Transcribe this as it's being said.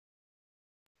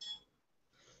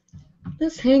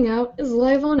This hangout is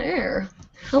live on air.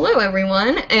 Hello,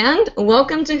 everyone, and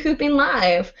welcome to Hooping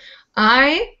Live.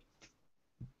 I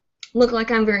look like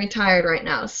I'm very tired right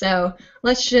now, so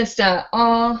let's just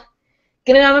all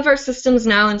get it out of our systems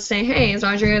now and say, hey, is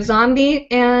Audrey a zombie?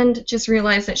 And just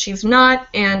realize that she's not,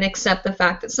 and accept the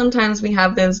fact that sometimes we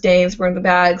have those days where the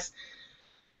bags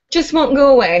just won't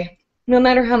go away. No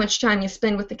matter how much time you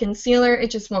spend with the concealer,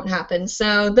 it just won't happen.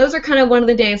 So those are kind of one of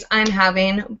the days I'm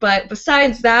having. But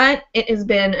besides that, it has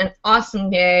been an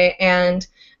awesome day. And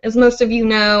as most of you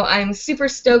know, I'm super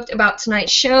stoked about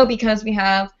tonight's show because we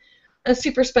have a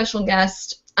super special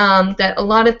guest that a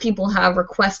lot of people have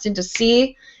requested to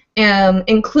see,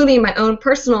 including my own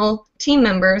personal team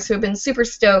members who have been super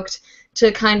stoked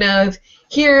to kind of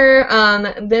hear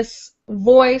this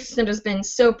voice that has been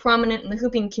so prominent in the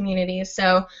hooping community.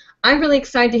 So I'm really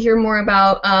excited to hear more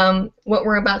about what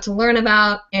we're about to learn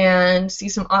about and see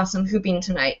some awesome hooping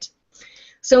tonight.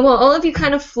 So while all of you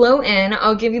kind of flow in,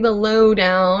 I'll give you the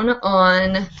lowdown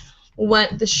on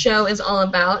what the show is all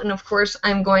about. And of course,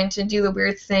 I'm going to do the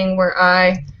weird thing where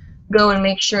I go and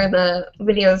make sure the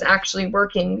video is actually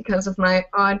working because of my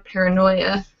odd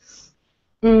paranoia.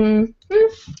 It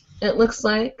looks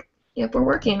like, yep, we're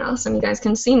working. Awesome. You guys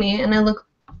can see me, and I look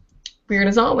weird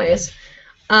as always.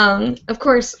 Of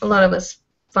course, a lot of us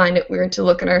find it weird to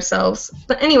look at ourselves.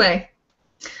 But anyway,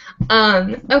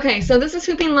 okay, so this is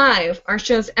Hooping Live. Our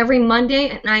show's every Monday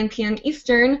at 9 p.m.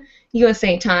 Eastern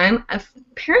USA time.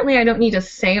 Apparently, I don't need to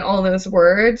say all those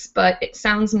words, but it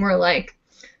sounds more like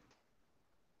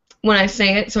when I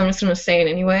say it, so I'm just going to say it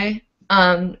anyway.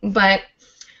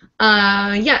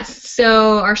 Yes,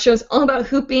 so our show's all about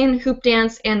hooping, hoop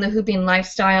dance, and the hooping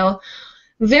lifestyle.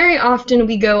 Very often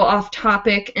we go off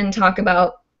topic and talk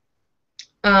about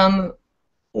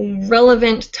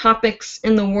relevant topics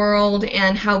in the world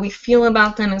and how we feel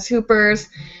about them as hoopers,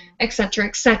 etc.,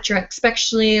 etc.,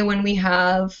 especially when we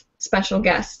have special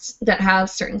guests that have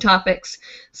certain topics.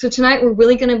 So tonight we're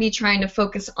really going to be trying to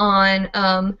focus on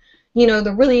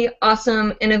the really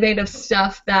awesome, innovative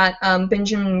stuff that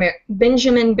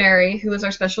Benjamin Barry, who is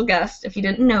our special guest, if you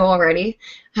didn't know already,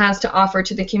 has to offer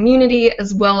to the community,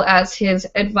 as well as his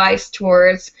advice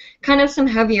towards kind of some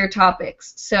heavier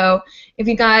topics. So if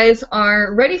you guys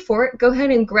are ready for it, go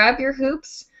ahead and grab your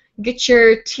hoops, get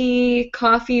your tea,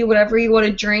 coffee, whatever you want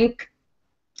to drink,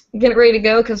 get it ready to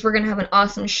go because we're going to have an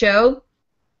awesome show.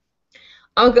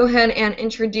 I'll go ahead and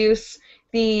introduce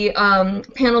the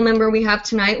panel member we have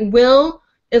tonight. Will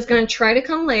is going to try to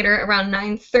come later, around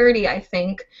 9:30, I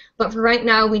think. But for right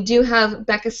now, we do have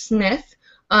Becca Smith.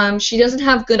 She doesn't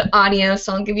have good audio,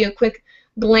 so I'll give you a quick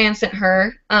glance at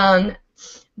her.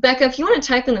 Becca, if you want to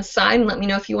type in the side and let me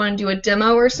know if you want to do a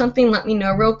demo or something, let me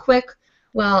know real quick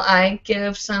while I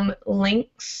give some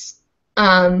links.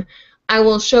 I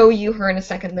will show you her in a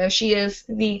second, though. She is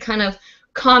the kind of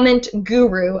comment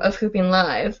guru of Hooping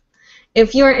Live.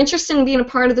 If you are interested in being a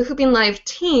part of the Hooping Live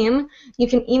team, you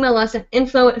can email us at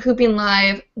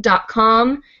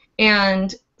info@hoopinglive.com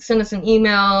and send us an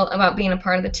email about being a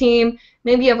part of the team.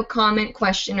 Maybe you have a comment,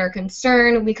 question, or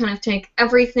concern. We kind of take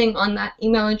everything on that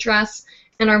email address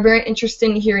and are very interested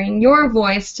in hearing your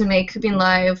voice to make Hooping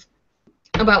Live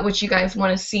about what you guys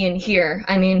want to see and hear.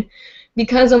 I mean,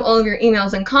 because of all of your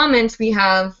emails and comments, we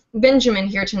have Benjamin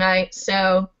here tonight,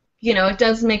 so it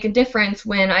does make a difference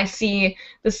when I see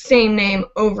the same name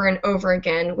over and over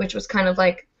again, which was kind of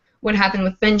like what happened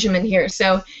with Benjamin here.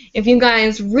 So if you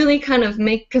guys really kind of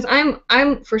because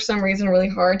I'm for some reason really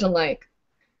hard to like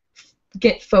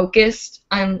get focused.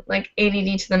 I'm like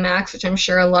ADD to the max, which I'm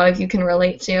sure a lot of you can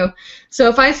relate to. So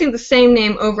if I see the same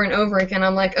name over and over again,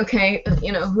 I'm like, okay,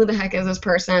 who the heck is this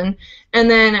person? And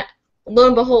then lo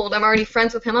and behold, I'm already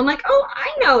friends with him. I'm like, oh,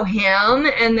 I know him.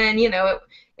 And then,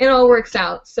 it all works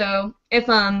out. So if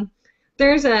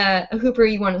there's a hooper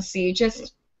you want to see,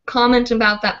 just comment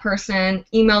about that person,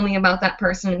 email me about that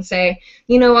person, and say,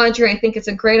 Audrey, I think it's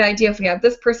a great idea if we have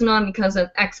this person on because of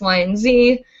X, Y, and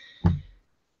Z.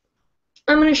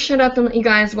 I'm going to shut up and let you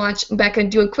guys watch Becca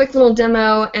do a quick little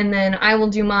demo, and then I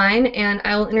will do mine, and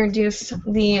I will introduce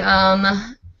the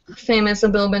famous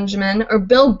Bill Benjamin,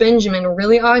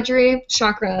 really, Audrey?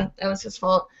 Chakra, that was his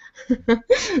fault.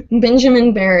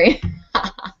 Benjamin Barry.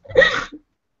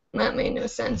 That made no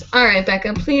sense. Alright,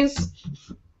 Becca, please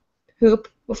hoop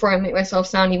before I make myself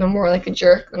sound even more like a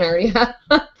jerk than I already have.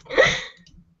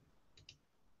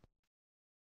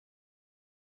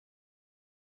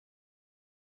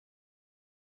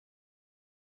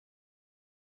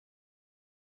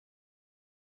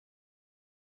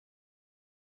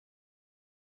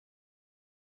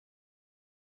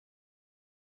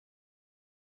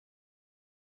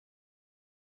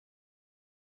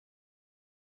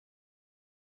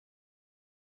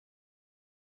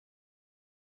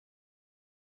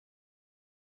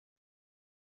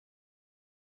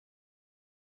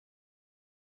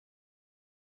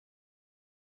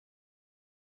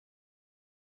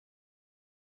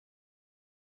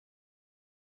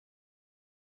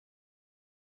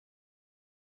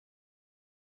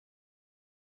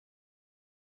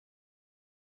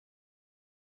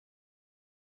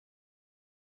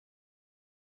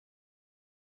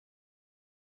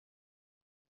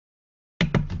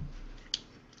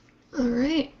 All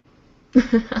right.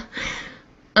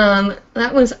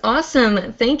 That was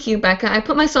awesome. Thank you, Becca. I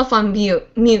put myself on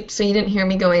mute so you didn't hear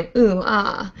me going, ooh,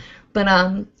 ah. But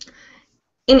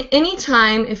in any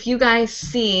time, if you guys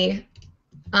see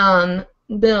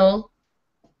Bill,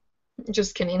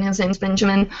 just kidding, his name's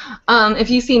Benjamin. If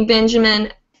you see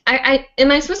Benjamin,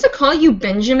 am I supposed to call you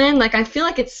Benjamin? Like, I feel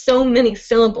like it's so many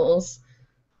syllables.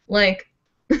 Like,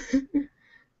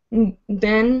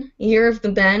 Ben, Year of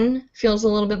the Ben feels a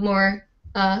little bit more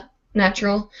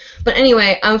natural. But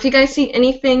anyway, if you guys see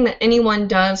anything that anyone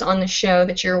does on the show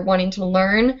that you're wanting to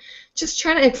learn, just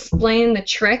try to explain the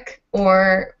trick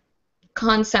or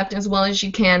concept as well as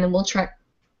you can, and we'll try.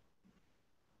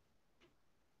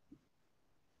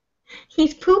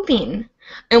 He's pooping,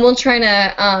 and we'll try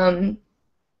to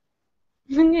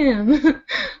yeah.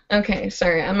 Okay,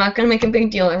 sorry, I'm not gonna make a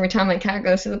big deal every time my cat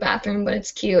goes to the bathroom, but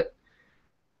it's cute.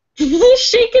 He's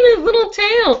shaking his little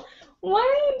tail. Why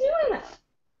are you doing that?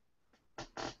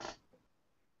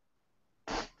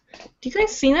 Do you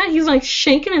guys see that? He's like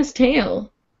shaking his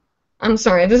tail. I'm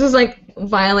sorry, this is like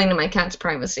violating my cat's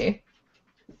privacy.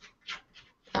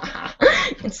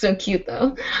 It's so cute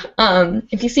though.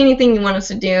 If you see anything you want us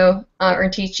to do or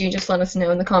teach you, just let us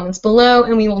know in the comments below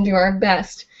and we will do our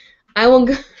best. I'll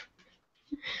go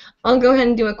ahead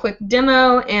and do a quick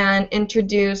demo and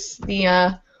introduce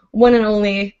the one and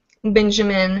only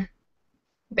Benjamin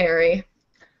Barry.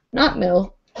 Not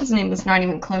Bill. His name is not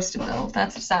even close to Bill.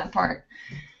 That's the sad part.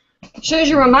 Shows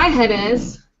you where my head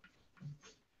is.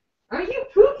 Are you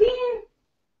pooping?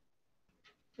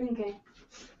 Okay.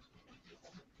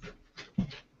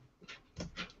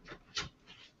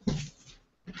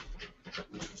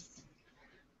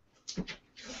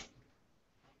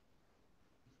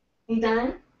 You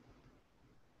done?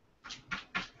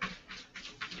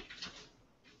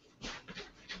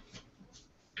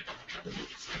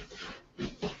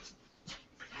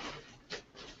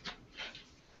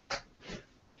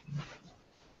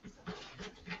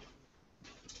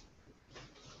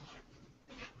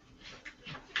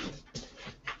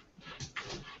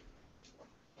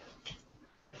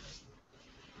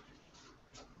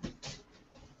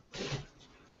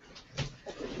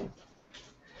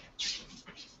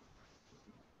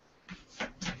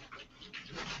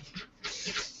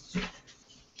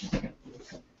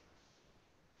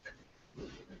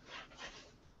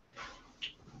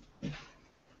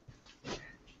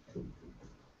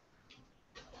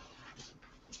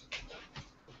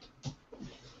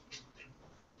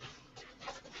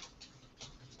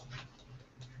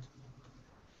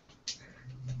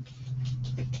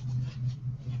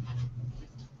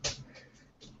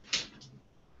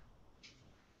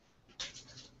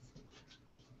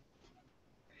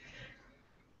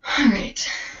 Alright.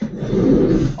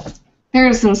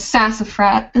 There's some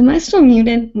sassafras. Am I still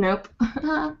muted? Nope.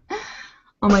 Oh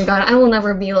my god, I will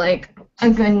never be like a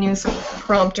good news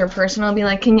prompter person. I'll be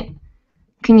like, can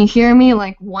you hear me?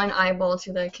 Like one eyeball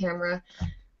to the camera.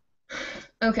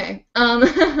 Okay.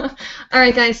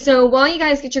 Alright guys, so while you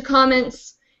guys get your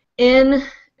comments in,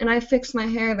 and I fixed my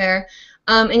hair there,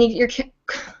 and you get your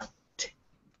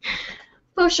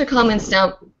post your comments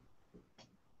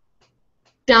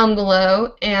down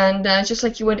below, and just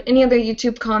like you would any other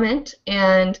YouTube comment,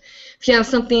 and if you have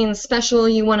something special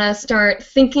you want to start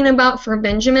thinking about for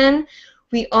Benjamin,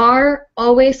 we are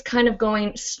always kind of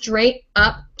going straight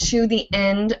up to the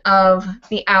end of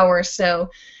the hour, so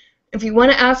if you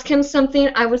want to ask him something,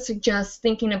 I would suggest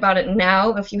thinking about it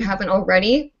now if you haven't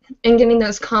already, and getting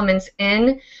those comments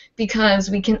in, because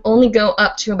we can only go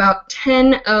up to about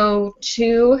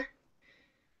 10:02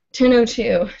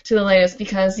 to the latest,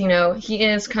 because, you know, he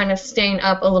is kind of staying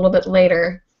up a little bit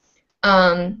later.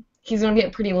 He's going to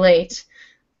get pretty late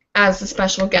as a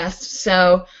special guest,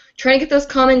 so try to get those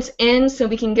comments in so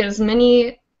we can get as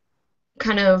many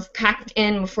kind of packed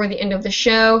in before the end of the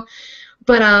show.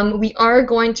 But we are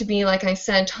going to be, like I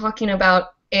said, talking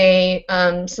about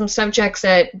some subjects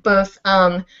that both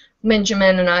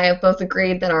Benjamin and I have both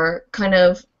agreed that are kind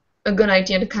of a good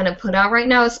idea to kind of put out right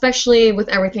now, especially with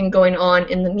everything going on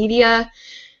in the media.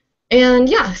 And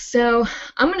yeah, so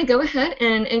I'm going to go ahead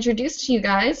and introduce to you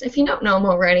guys, if you don't know him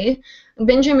already,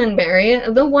 Benjamin Barry,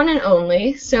 the one and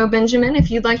only. So Benjamin,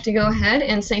 if you'd like to go ahead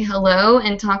and say hello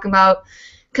and talk about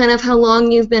kind of how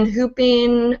long you've been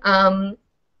hooping,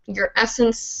 your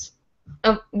essence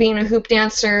of being a hoop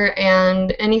dancer,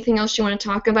 and anything else you want to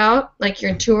talk about, like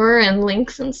your tour and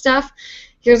links and stuff,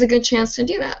 here's a good chance to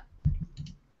do that.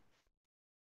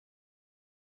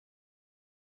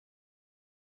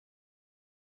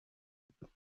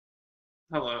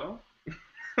 Hello?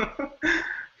 Can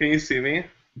you see me?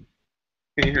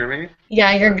 Can you hear me?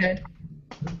 Yeah, you're good.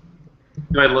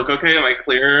 Do I look okay? Am I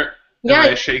clear? Am Yeah,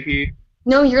 I shaky?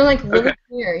 no, you're like really Okay.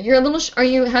 clear. You're a little, are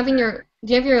you having your,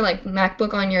 do you have your like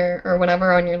MacBook on your, or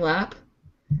whatever on your lap?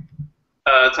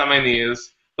 It's on my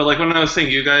knees. But like when I was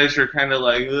saying you guys, you're kind of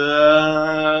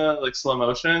like slow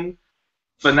motion.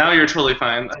 But now you're totally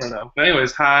fine. I don't know. But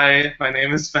anyways, hi. My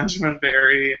name is Benjamin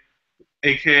Barry,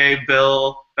 aka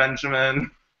Bill Benjamin.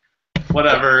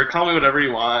 Whatever. Call me whatever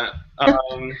you want.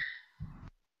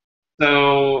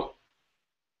 So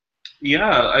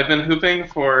yeah, I've been hooping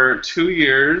for 2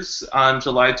 years on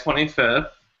July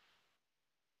 25th.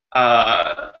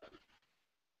 Uh,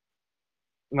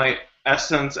 my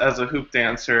essence as a hoop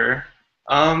dancer.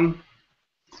 Um,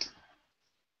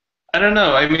 I don't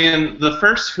know. I mean, the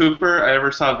first hooper I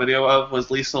ever saw a video of was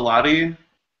Lisa Lottie,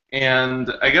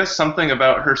 and I guess something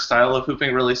about her style of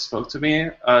hooping really spoke to me.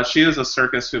 She is a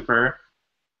circus hooper.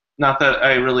 Not that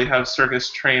I really have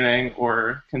circus training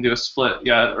or can do a split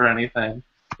yet or anything,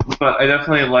 but I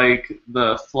definitely like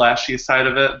the flashy side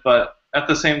of it. But at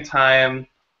the same time,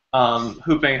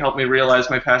 hooping helped me realize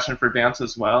my passion for dance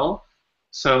as well.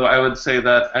 So I would say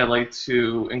that I like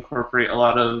to incorporate a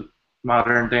lot of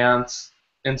modern dance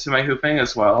into my hooping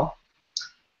as well.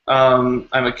 I'm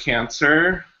a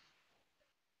Cancer.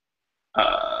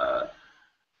 Uh,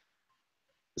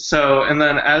 and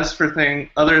then as for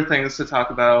other things to talk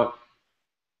about,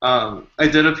 I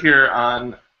did appear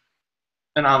on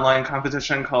an online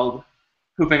competition called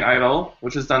Hooping Idol,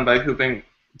 which is done by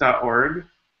hooping.org,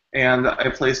 and I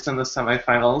placed in the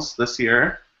semifinals this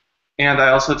year. And I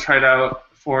also tried out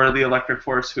for the Electric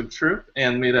Forest Hoop Troupe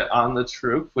and made it on the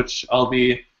troupe, which I'll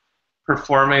be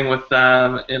performing with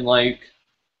them in like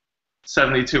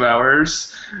 72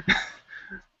 hours.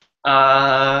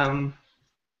 Um,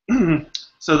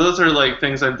 so those are like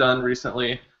things I've done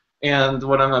recently. And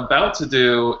what I'm about to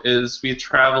do is be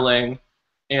traveling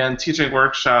and teaching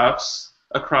workshops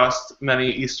across many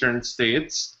eastern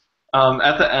states.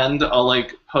 At the end, I'll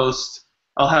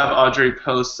have Audrey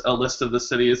post a list of the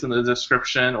cities in the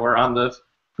description or on the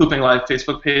Hooping Live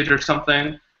Facebook page or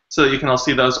something, so that you can all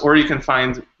see those. Or you can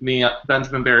find me,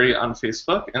 Benjamin Barry, on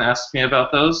Facebook and ask me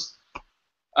about those.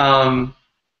 Um,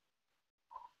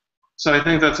 so I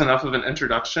think that's enough of an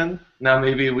introduction. Now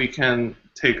maybe we can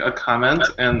take a comment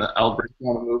and I'll break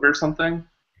down a move or something.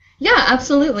 Yeah,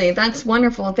 absolutely. That's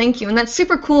wonderful. Thank you. And that's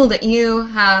super cool that you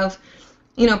have,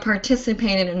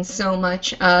 participated in so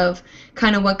much of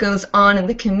kind of what goes on in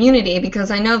the community because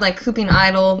I know like Hooping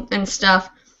Idol and stuff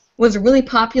was really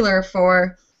popular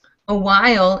for a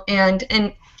while and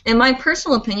in my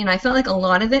personal opinion, I felt like a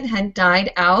lot of it had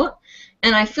died out.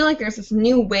 And I feel like there's this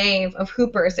new wave of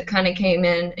hoopers that kind of came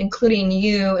in, including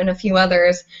you and a few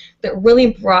others, that really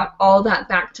brought all that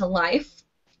back to life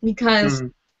because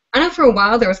Mm. I know for a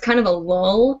while there was kind of a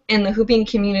lull in the hooping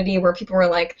community where people were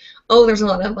like, oh, there's a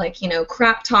lot of like,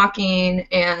 crap talking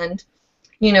and,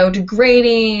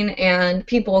 degrading and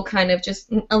people kind of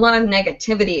just a lot of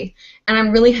negativity. And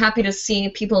I'm really happy to see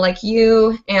people like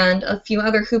you and a few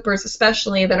other hoopers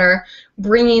especially that are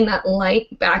bringing that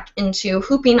light back into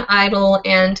Hooping Idol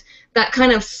and that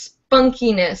kind of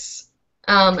spunkiness.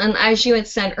 And as you had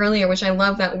said earlier, which I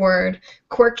love that word,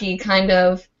 quirky kind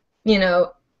of, you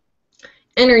know,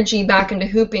 energy back into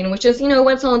hooping, which is,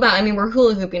 what it's all about. I mean, we're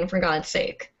hula hooping for God's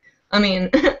sake. I mean,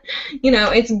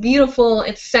 it's beautiful,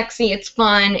 it's sexy, it's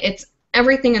fun, it's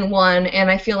everything in one, and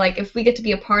I feel like if we get to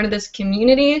be a part of this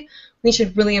community, we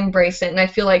should really embrace it, and I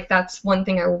feel like that's one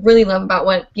thing I really love about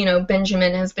what,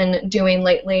 Benjamin has been doing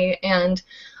lately, and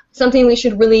something we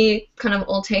should really kind of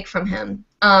all take from him.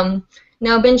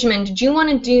 Now, Benjamin, did you want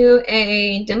to do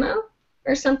a demo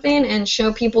or something and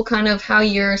show people kind of how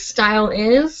your style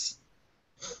is?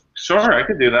 Sure, I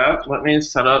could do that. Let me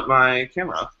set up my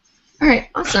camera. All right,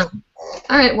 awesome.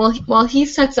 All right, well, while he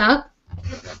sets up,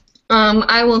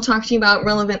 I will talk to you about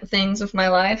relevant things of my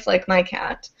life, like my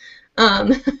cat.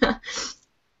 Um,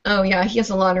 oh, yeah, he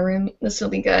has a lot of room. This will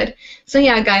be good. So,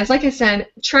 yeah, guys, like I said,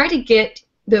 try to get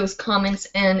those comments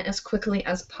in as quickly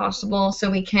as possible so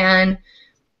we can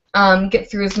get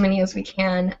through as many as we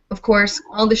can. Of course,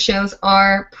 all the shows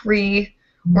are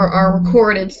or are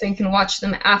recorded, so you can watch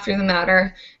them after the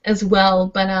matter as well.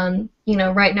 But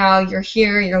right now you're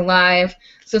here, you're live,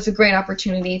 so it's a great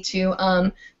opportunity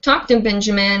to talk to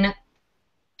Benjamin.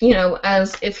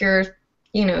 As if you're,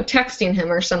 texting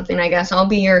him or something. I guess I'll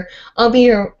be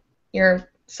your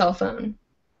cell phone.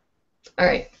 All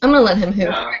right, I'm gonna let him hoop.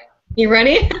 Yeah. You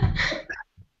ready?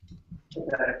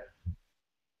 Okay.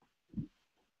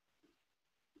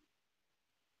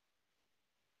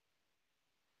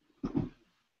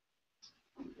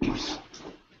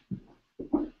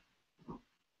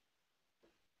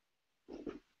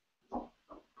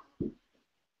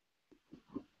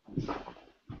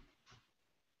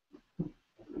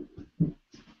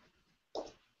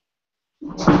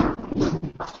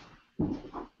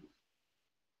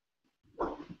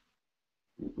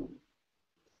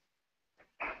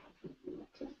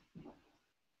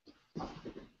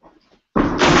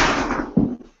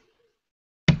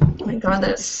 my god,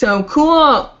 that is so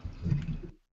cool.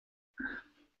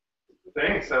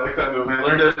 Thanks, I like that move. I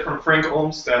learned it from Frank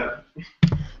Olmsted.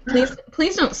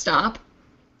 Please don't stop.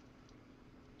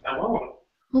 I won't.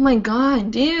 Oh my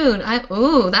god, dude.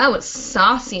 Ooh, that was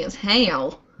saucy as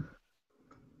hell.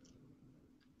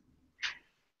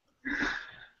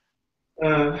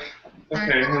 Okay,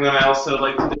 and then I also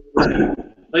like to do,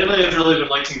 lately I've really been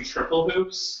liking triple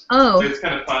hoops. Oh. It's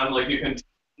kind of fun, like you can,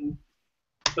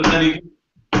 but then you can,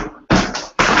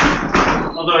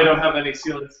 although I don't have any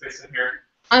ceiling space in here.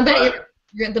 I bet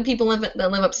the people that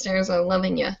live upstairs are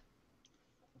loving you.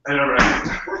 I know,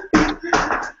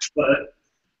 right? But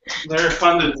they're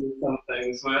fun to do some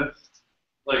things with.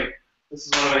 Like, this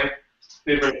is one of my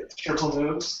favorite triple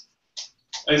moves.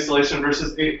 Isolation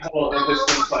versus 8-petal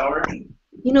anti-spin flower.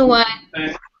 You know what?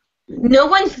 No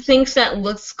one thinks that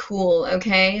looks cool,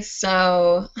 okay?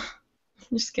 So,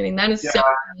 I'm just kidding. That is so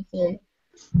awesome.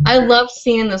 I love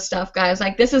seeing this stuff, guys.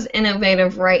 Like, this is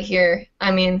innovative right here.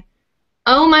 I mean,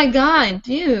 oh my god,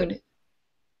 dude.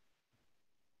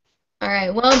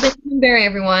 Alright, well, Benjamin Barry,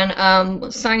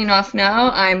 everyone. Signing off now.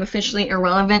 I'm officially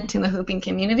irrelevant to the hooping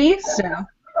community, so,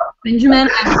 Benjamin,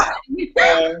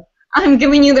 I'm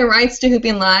giving you the rights to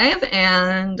hoopingLIVE,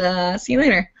 and see you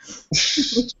later.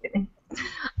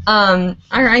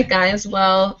 Alright, guys,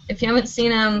 well, if you haven't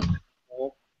seen him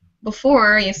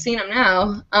before, you've seen him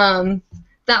now.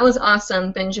 That was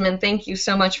awesome, Benjamin. Thank you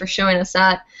so much for showing us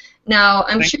that. Now,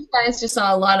 I'm sure you guys just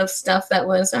saw a lot of stuff that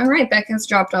was, alright, Becca's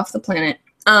dropped off the planet.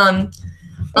 A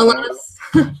lot of,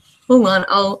 hold on,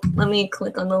 let me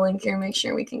click on the link here and make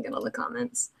sure we can get all the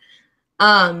comments.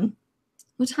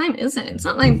 What time is it? It's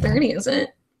not 9:30, is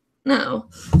it? No.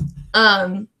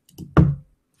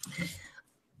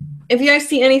 If you guys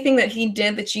see anything that he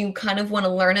did that you kind of want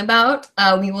to learn about,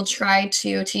 we will try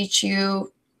to teach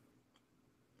you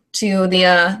to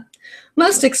the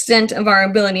most extent of our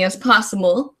ability as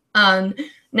possible.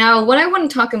 Now, what I want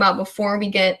to talk about before we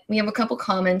have a couple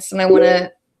comments, and I want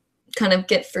to kind of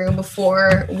get through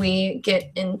before we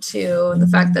get into the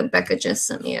fact that Becca just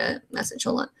sent me a message.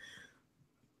 Hold on.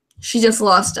 She just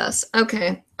lost us.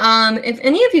 Okay. If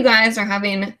any of you guys are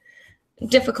having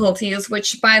difficulties,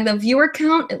 which by the viewer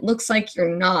count, it looks like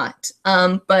you're not,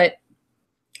 but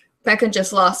Becca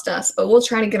just lost us, but we'll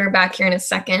try to get her back here in a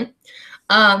second.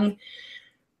 Oh,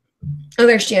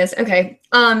 there she is. Okay.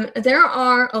 There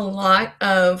are a lot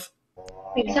of...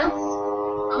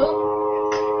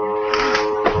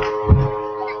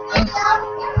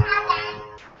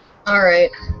 All right.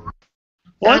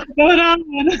 What's going on?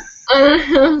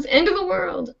 End of the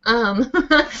world.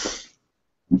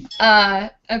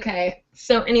 Okay.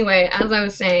 So anyway, as I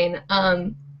was saying,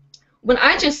 what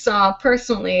I just saw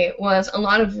personally was a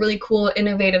lot of really cool,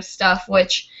 innovative stuff,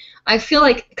 which I feel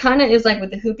like kind of is like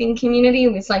with the hooping community.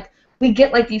 It's like we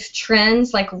get like these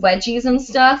trends, like wedgies and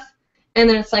stuff, and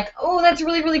then it's like, oh, that's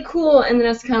really, really cool, and then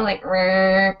it's kind of like,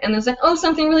 and then it's like, oh,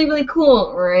 something really, really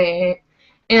cool,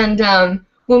 and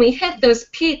when we hit those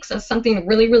peaks of something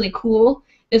really, really cool,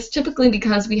 it's typically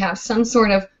because we have some sort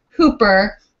of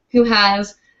hooper who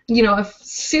has, you know, a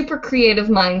super creative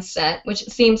mindset, which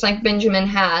it seems like Benjamin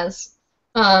has,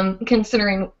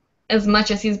 considering as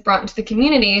much as he's brought into the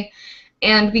community,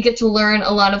 and we get to learn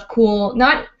a lot of cool,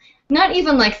 not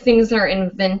even like things that are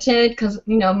invented, because,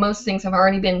 you know, most things have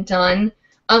already been done.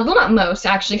 Well, not most,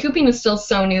 actually. Hooping is still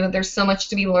so new that there's so much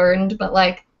to be learned, but,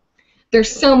 like, there's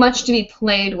so much to be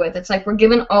played with. It's like we're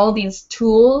given all these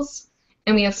tools,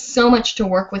 and we have so much to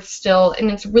work with still, and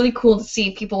it's really cool to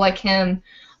see people like him,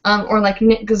 or like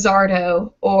Nick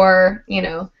Gazzardo, or, you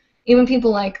know, even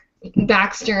people like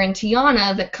Baxter and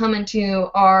Tiana that come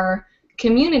into our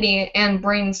community and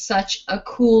bring such a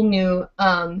cool new,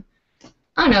 I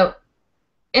don't know,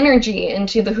 energy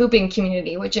into the hooping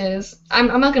community, which is, I'm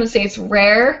not going to say it's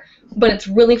rare, but it's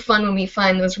really fun when we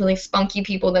find those really spunky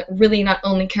people that really not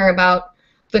only care about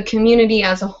the community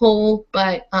as a whole,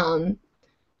 but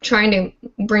trying to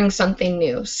bring something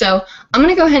new. So I'm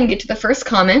going to go ahead and get to the first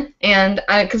comment, and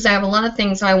because I have a lot of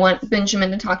things I want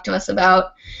Benjamin to talk to us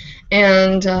about,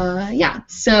 and yeah,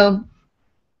 so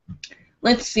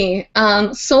let's see.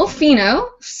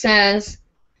 Solfino says,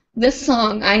 this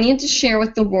song I need to share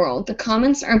with the world. The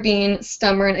comments are being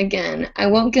stubborn again. I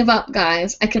won't give up,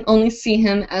 guys. I can only see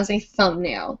him as a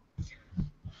thumbnail.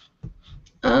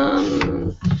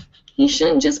 He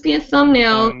shouldn't just be a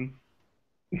thumbnail.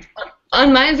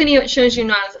 On my video, it shows you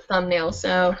not as a thumbnail,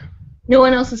 so no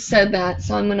one else has said that,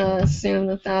 so I'm going to assume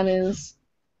that that is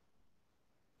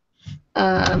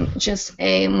just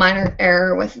a minor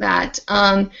error with that.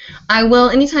 I will,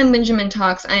 anytime Benjamin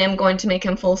talks, I am going to make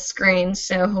him full screen,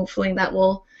 so hopefully that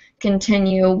will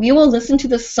continue. We will listen to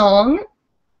the song,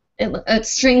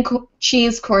 It's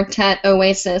Cheese Quartet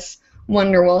Oasis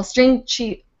Wonderwall.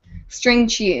 String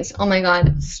Cheese. Oh my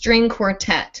God. String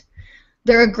Quartet.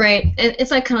 They're a great.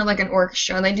 It's like kind of like an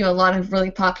orchestra. They do a lot of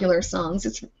really popular songs.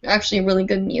 It's actually really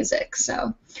good music.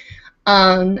 So,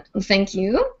 thank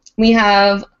you. We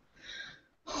have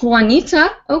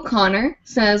Juanita O'Connor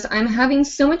says, I'm having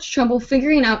so much trouble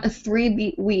figuring out a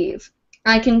 3-beat weave.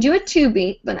 I can do a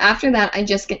 2-beat, but after that I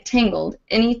just get tangled.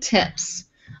 Any tips?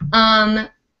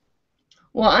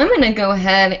 Well, I'm going to go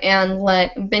ahead and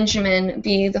let Benjamin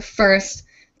be the first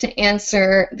to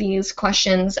answer these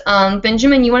questions.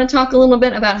 Benjamin, you want to talk a little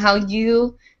bit about how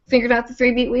you figured out the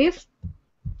 3-beat weave?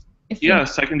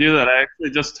 Yes, I can do that. I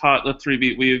actually just taught the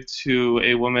 3-beat weave to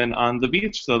a woman on the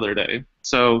beach the other day.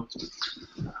 So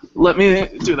let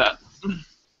me do that.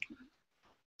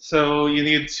 So you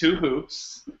need 2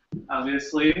 hoops,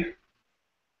 obviously.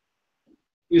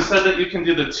 You said that you can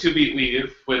do the 2-beat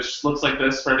weave, which looks like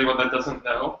this for anyone that doesn't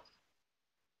know.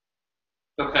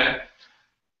 Okay.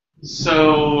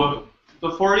 So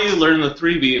before you learn the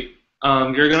 3-beat,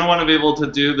 you're going to want to be able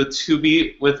to do the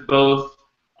 2-beat with both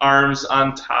arms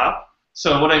on top.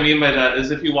 So what I mean by that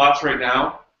is if you watch right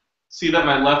now, see that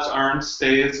my left arm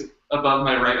stays above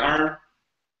my right arm?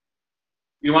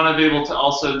 You want to be able to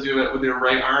also do it with your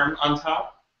right arm on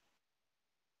top,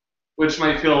 which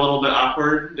might feel a little bit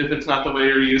awkward if it's not the way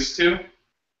you're used to.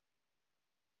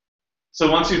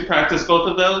 So once you've practiced both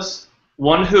of those,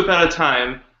 1 hoop at a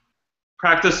time,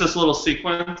 practice this little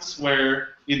sequence where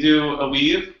you do a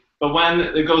weave, but when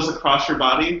it goes across your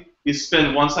body, you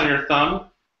spin once on your thumb,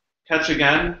 catch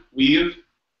again, weave,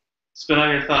 spin on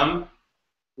your thumb,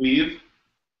 weave.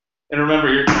 And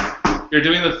remember, you're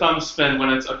doing the thumb spin when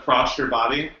it's across your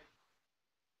body,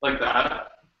 like that.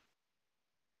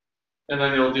 And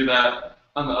then you'll do that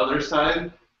on the other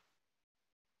side.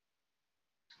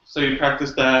 So you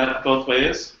practice that both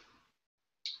ways.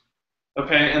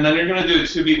 Okay, and then you're going to do a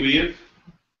 2-beat weave.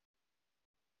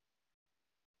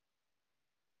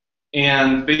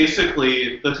 And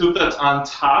basically, the hoop that's on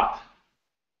top,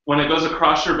 when it goes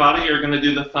across your body, you're going to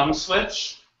do the thumb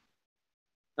switch.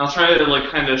 And I'll try to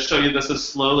kind of show you this as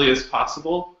slowly as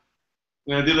possible.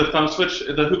 I'm going to do the thumb switch.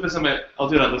 The hoop is in my, I'll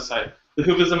do it on this side. The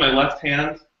hoop is in my left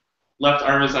hand. Left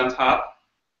arm is on top.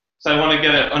 So I want to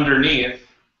get it underneath.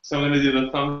 So I'm going to do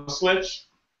the thumb switch.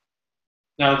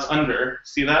 Now it's under.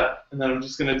 See that? And then I'm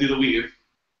just going to do the weave.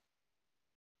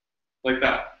 Like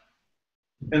that.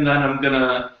 And then I'm going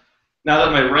to, now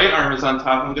that my right arm is on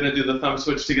top, I'm going to do the thumb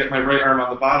switch to get my right arm on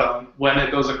the bottom when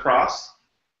it goes across.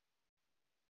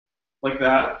 Like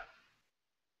that.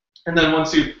 And then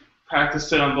once you've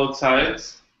practiced it on both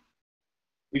sides,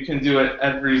 you can do it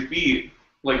every beat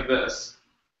like this.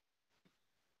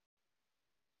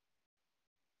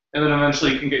 And then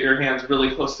eventually you can get your hands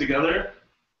really close together.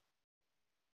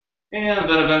 And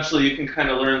then eventually you can kind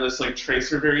of learn this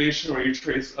tracer variation where you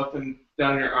trace up and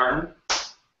down your arm.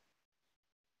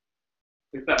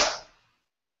 Like that.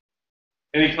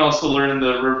 And you can also learn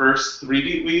the reverse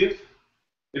 3-beat weave.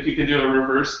 If you can do a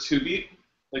reverse 2-beat,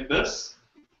 like this.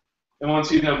 And once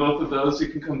you know both of those, you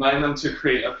can combine them to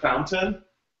create a fountain.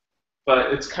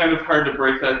 But it's kind of hard to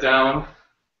break that down.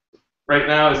 Right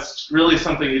now, it's really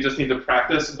something you just need to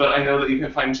practice, but I know that you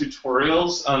can find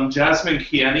tutorials. Jasmine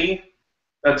Kienne,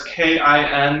 that's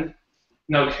Kienne,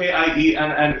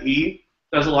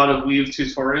 does a lot of weave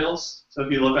tutorials. So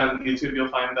if you look on YouTube, you'll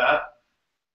find that.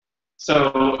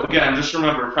 So again, just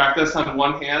remember, practice on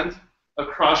one hand.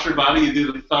 Across your body, you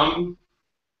do the thumb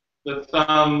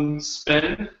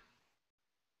spin.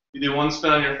 You do one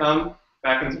spin on your thumb,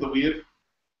 back into the weave.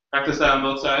 Practice that on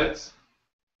both sides.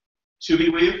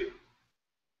 2-beat weave.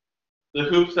 The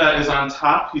hoop that is on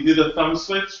top, you do the thumb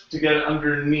switch to get it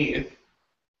underneath,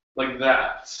 like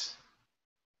that.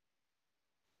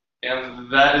 And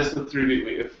that is the 3-beat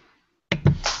weave.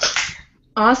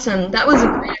 Awesome. That was a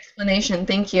great explanation.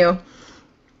 Thank you.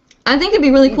 I think it'd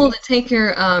be really cool to take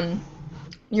your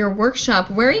workshop.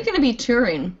 Where are you going to be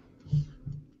touring?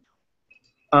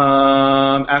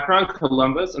 Akron,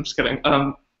 Columbus. I'm just kidding.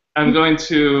 I'm going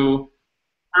to,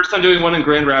 first I'm doing one in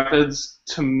Grand Rapids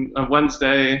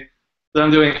Wednesday. Then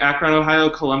I'm doing Akron, Ohio,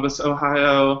 Columbus,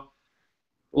 Ohio,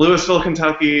 Louisville,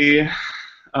 Kentucky,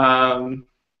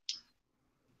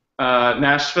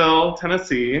 Nashville,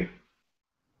 Tennessee,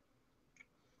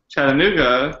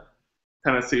 Chattanooga,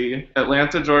 Tennessee,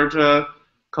 Atlanta, Georgia,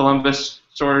 Columbus,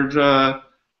 Georgia,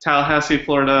 Tallahassee,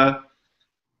 Florida,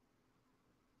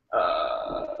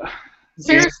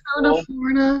 Sarasota,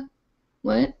 Florida.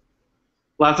 What?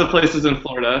 Lots of places in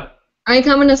Florida. Are you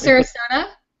coming to Sarasota?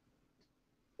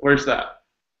 Where's that?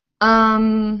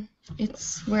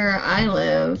 It's where I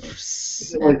live.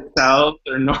 Is it like south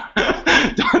or north?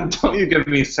 Don't you give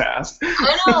me sass.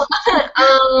 I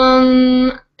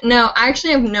know. No, I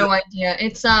actually have no idea.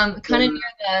 It's kind of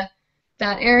near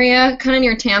that area, kind of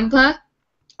near Tampa.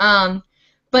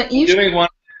 But you I'm doing one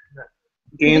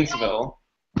in Gainesville.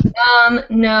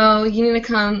 no, you need to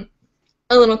come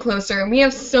a little closer. We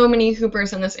have so many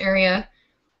hoopers in this area.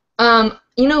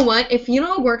 You know what? If you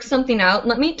don't work something out,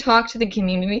 let me talk to the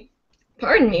community.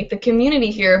 Pardon me, the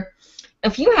community here.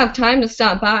 If you have time to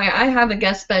stop by, I have a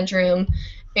guest bedroom,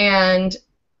 and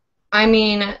I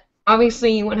mean,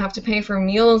 obviously you wouldn't have to pay for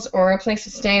meals or a place to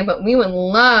stay, but we would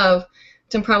love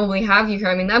to probably have you here.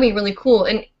 I mean, that'd be really cool.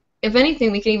 And if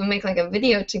anything, we could even make like a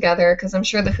video together, because I'm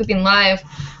sure the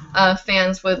hoopingLIVE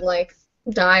fans would like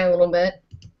die a little bit.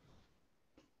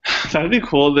 That'd be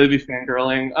cool. They'd be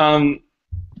fangirling.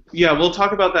 Yeah, we'll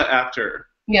talk about that after.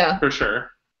 Yeah. For sure.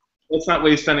 Let's not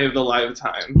waste any of the live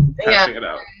time hashing it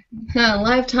out.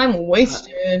 Live time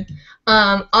wasted.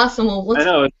 Awesome. Well, let's. I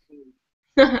know.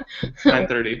 It's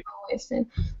 9:30. Wasted.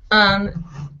 All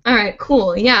right.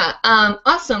 Cool. Yeah.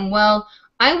 Awesome. Well,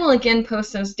 I will again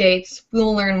post those dates. We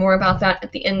will learn more about that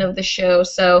at the end of the show,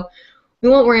 so we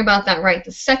won't worry about that right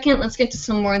this second. Let's get to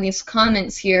some more of these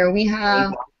comments here. We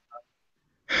have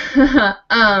we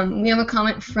have a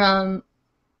comment from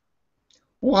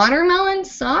Watermelon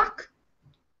Sock.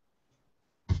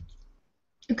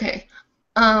 Okay.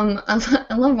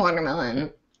 I love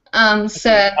watermelon.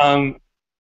 Says.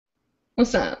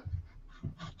 What's that?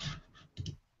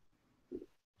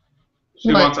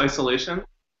 She wants isolation?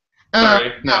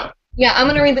 Sorry, no. Yeah, I'm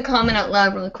gonna read the comment out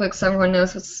loud really quick so everyone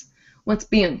knows what's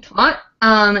being taught.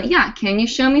 Yeah, can you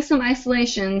show me some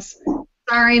isolations?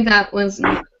 Sorry, that was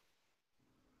me.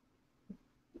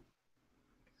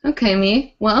 Okay,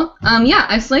 me. Well, yeah,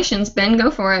 isolations. Ben,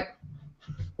 go for it.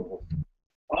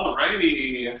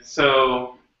 Alrighty.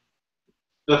 So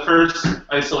the first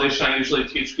isolation I usually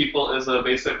teach people is a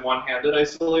basic one-handed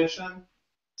isolation.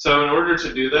 So in order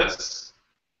to do this,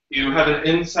 you have an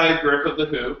inside grip of the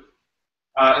hoop,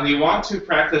 and you want to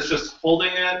practice just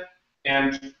holding it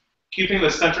and keeping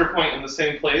the center point in the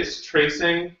same place,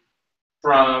 tracing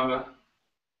from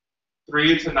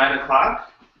 3 to 9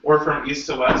 o'clock, or from east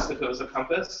to west if it was a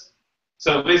compass.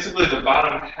 So basically the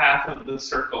bottom half of the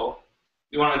circle,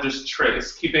 you want to just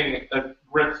trace, keeping a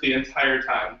grip the entire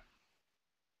time.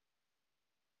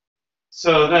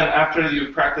 So then after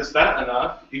you've practiced that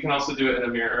enough, you can also do it in a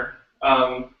mirror.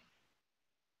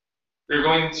 You're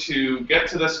going to get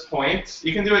to this point.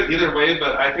 You can do it either way,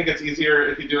 but I think it's easier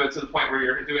if you do it to the point where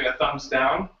you're doing a thumbs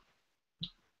down.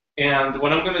 And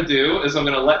what I'm going to do is I'm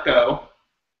going to let go.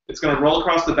 It's going to roll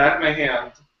across the back of my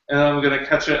hand, and then I'm going to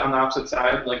catch it on the opposite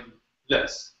side like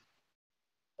this.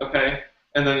 Okay?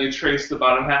 And then you trace the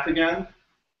bottom half again.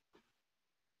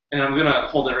 And I'm going to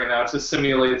hold it right now to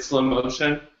simulate slow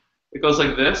motion. It goes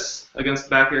like this against the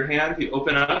back of your hand. You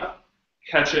open up,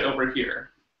 catch it over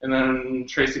here, and then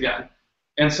trace again.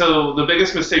 And so the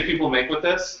biggest mistake people make with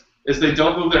this is they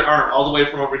don't move their arm all the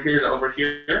way from over here to over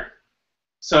here.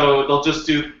 So they'll just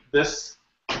do this,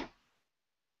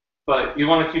 but you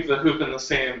want to keep the hoop in the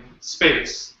same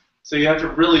space. So you have to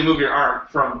really move your arm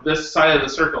from this side of the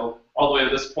circle all the way to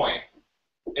this point.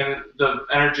 And the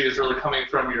energy is really coming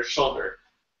from your shoulder.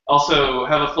 Also,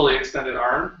 have a fully extended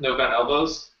arm, no bent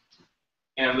elbows.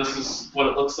 And this is what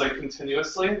it looks like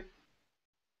continuously.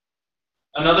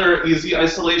 Another easy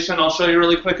isolation I'll show you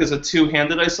really quick is a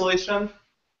two-handed isolation.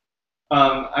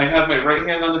 I have my right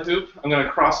hand on the hoop. I'm going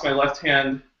to cross my left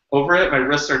hand over it. My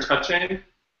wrists are touching.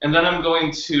 And then I'm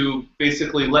going to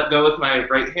basically let go with my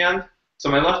right hand. So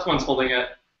my left one's holding it.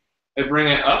 I bring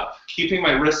it up, keeping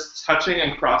my wrists touching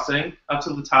and crossing up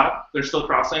to the top. They're still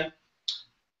crossing.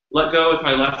 Let go with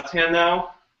my left hand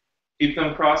now. Keep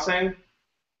them crossing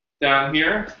down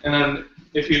here. And then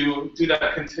if you do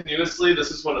that continuously,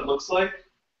 this is what it looks like.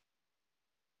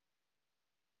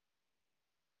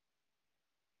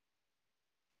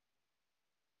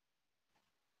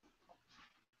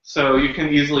 So you can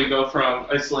easily go from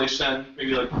isolation,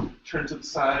 maybe like turn to the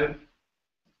side,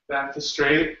 back to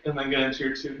straight, and then get into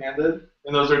your two-handed.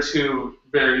 And those are two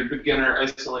very beginner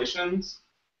isolations.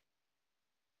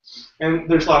 And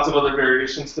there's lots of other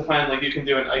variations to find. Like you can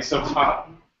do an iso top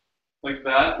like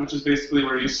that, which is basically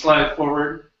where you slide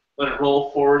forward, let it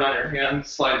roll forward on your hand,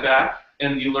 slide back,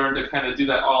 and you learn to kind of do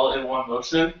that all in one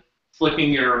motion,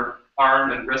 flicking your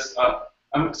arm and wrist up.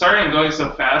 I'm sorry I'm going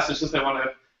so fast. It's just I want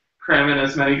to cram in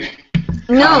as many.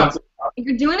 No,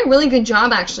 you're doing a really good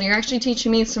job, actually. You're actually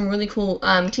teaching me some really cool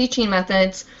teaching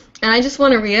methods. And I just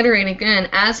want to reiterate again,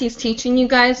 as he's teaching you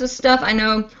guys this stuff, I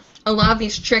know a lot of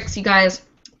these tricks you guys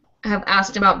have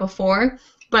asked about before,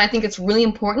 but I think it's really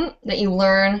important that you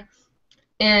learn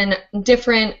in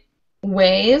different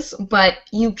ways, but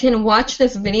you can watch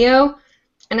this video,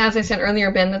 and as I said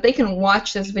earlier, Ben, that they can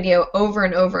watch this video over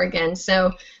and over again.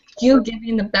 So you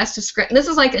giving the best description. This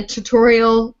is like a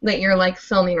tutorial that you're like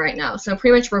filming right now. So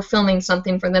pretty much we're filming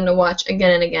something for them to watch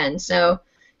again and again. So,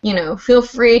 you know, feel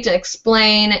free to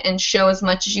explain and show as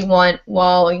much as you want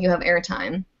while you have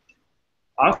airtime.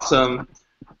 Awesome.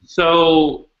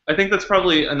 So I think that's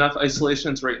probably enough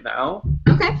isolations right now.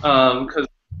 Okay.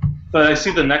 But I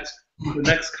see the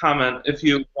next comment. If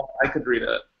you want, I could read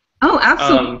it. Oh,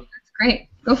 absolutely. That's great.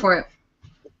 Go for it.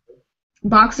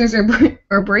 Boxers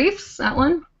or briefs? That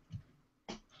one?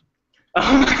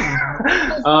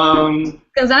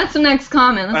 Because that's the next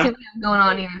comment. Let's see what we have going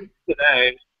on here.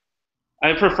 Today,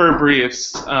 I prefer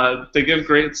briefs. They give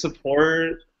great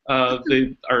support.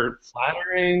 They are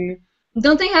flattering.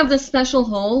 Don't they have this special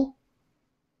hole?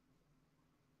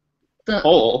 The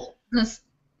hole?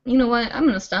 You know what? I'm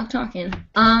gonna stop talking.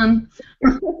 Okay.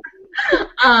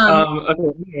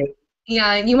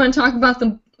 Yeah, you want to talk about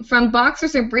the from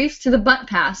boxers or briefs to the butt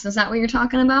pass? Is that what you're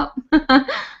talking about?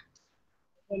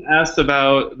 Someone asked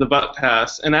about the butt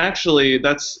pass, and actually,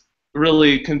 that's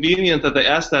really convenient that they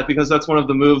asked that because that's one of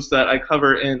the moves that I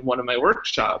cover in one of my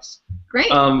workshops.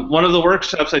 Great. One of the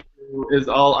workshops I do is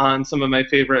all on some of my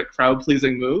favorite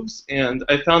crowd-pleasing moves, and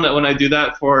I found that when I do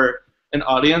that for an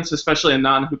audience, especially a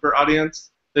non-hooper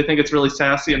audience, they think it's really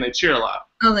sassy and they cheer a lot.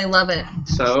 Oh, they love it.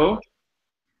 So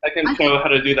I can show how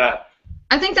to do that.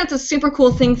 I think that's a super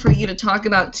cool thing for you to talk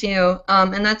about too,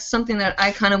 and that's something that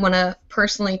I kind of want to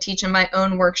personally teach in my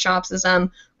own workshops is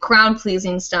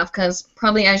crowd-pleasing stuff, because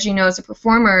probably as you know as a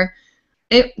performer,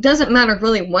 it doesn't matter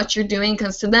really what you're doing,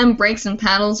 because to them breaks and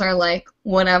paddles are like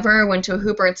whatever, when to a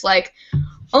hooper it's like,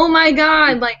 oh my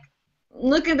god, like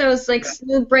look at those like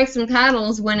smooth breaks and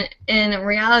paddles, when in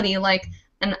reality like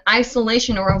an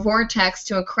isolation or a vortex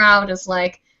to a crowd is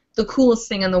like the coolest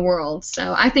thing in the world.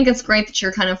 So I think it's great that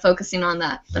you're kind of focusing on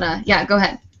that. But yeah, go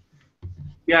ahead.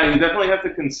 Yeah, you definitely have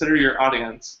to consider your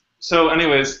audience. So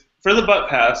anyways, for the butt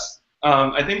pass,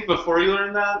 I think before you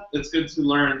learn that, it's good to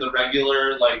learn the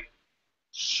regular like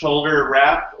shoulder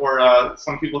wrap, or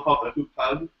some people call it the hoop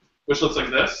hug, which looks like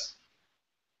this.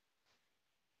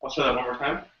 I'll show that one more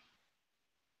time.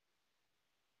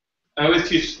 I always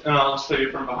teach, and I'll show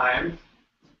you from behind.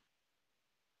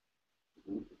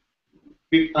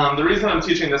 The reason I'm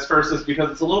teaching this first is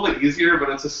because it's a little bit easier, but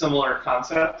it's a similar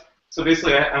concept. So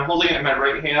basically, I'm holding it in my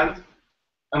right hand.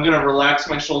 I'm going to relax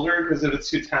my shoulder, because if it's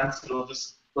too tense, it'll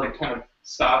just like kind of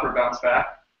stop or bounce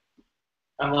back.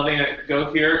 I'm letting it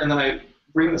go here, and then I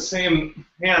bring the same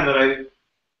hand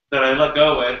that I let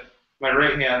go with, my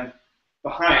right hand,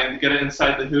 behind, get it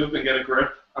inside the hoop and get a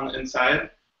grip on the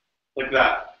inside, like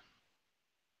that.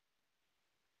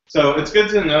 So it's good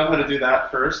to know how to do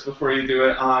that first before you do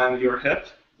it on your hip.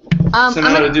 So know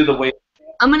how to do the weight.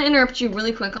 I'm going to interrupt you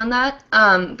really quick on that,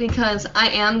 because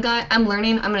I'm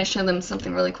learning. I'm going to show them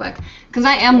something really quick. Because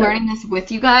I am learning this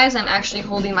with you guys. I'm actually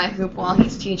holding my hoop while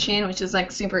he's teaching, which is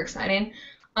like super exciting.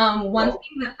 One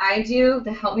thing that I do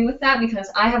to help me with that,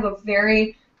 because I have a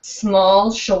very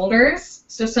small shoulders,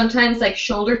 so sometimes like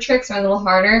shoulder tricks are a little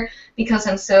harder because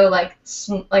I'm so like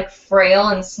frail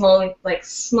and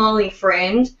smally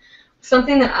framed.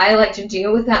 Something that I like to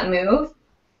do with that move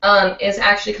is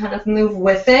actually kind of move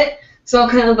with it. So I'll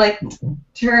kind of like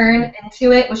turn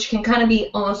into it, which can kind of be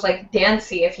almost like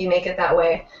dancey if you make it that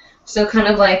way. So kind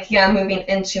of like, yeah, moving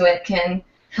into it can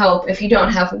help if you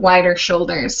don't have wider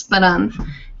shoulders. But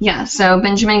yeah, so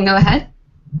Benjamin, go ahead.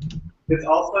 It's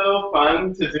also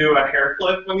fun to do a hair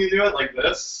flip when you do it like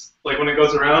this. Like when it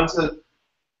goes around, to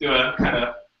do a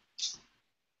kind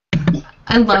of...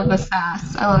 I love the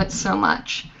sass. I love it so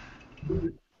much. I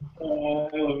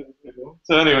love it too.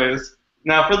 So anyways,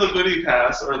 now for the booty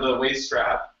pass, or the waist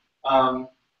strap,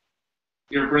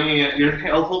 you're bringing it, you're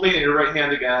holding it in your right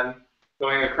hand again,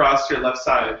 going across your left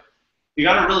side. You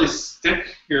got to really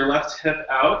stick your left hip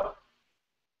out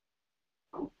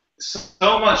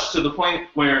so much to the point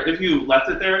where if you left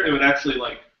it there, it would actually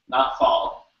like not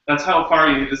fall. That's how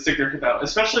far you need to stick your hip out,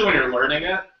 especially when you're learning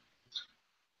it.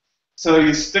 So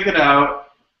you stick it out,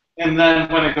 and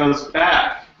then when it goes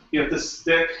back, you have to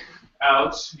stick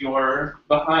out your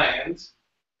behind,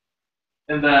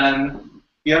 and then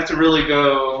you have to really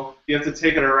go, you have to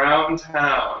take it around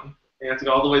town, and you have to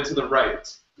go all the way to the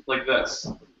right, like this.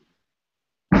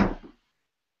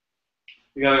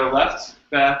 You gotta go left,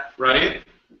 back, right.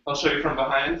 I'll show you from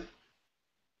behind.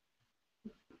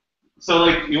 So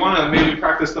like you want to maybe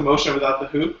practice the motion without the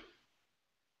hoop.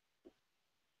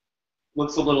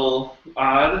 Looks a little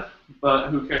odd, but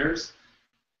who cares?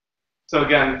 So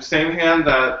again, same hand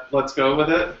that let's go with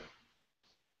it,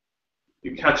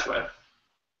 you catch with.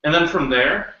 And then from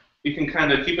there, you can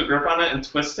kind of keep a grip on it and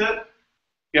twist it,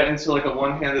 get into like a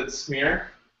one-handed smear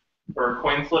or a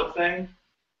coin flip thing.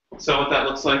 So what that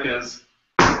looks like is,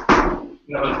 no,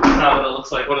 it's not what it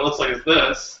looks like. What it looks like is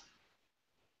this.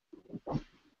 And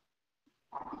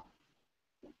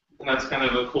that's kind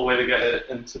of a cool way to get it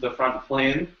into the front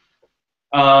plane.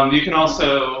 You can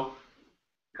also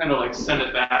kind of like send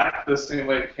it back the same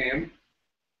way it came.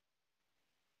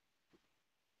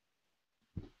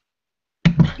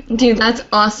 Dude, that's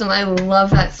awesome. I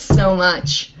love that so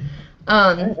much.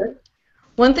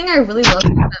 One thing I really love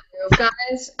about that move,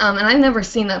 guys, and I've never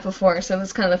seen that before, so this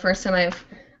is kind of the first time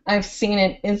I've seen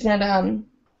it, is that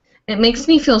it makes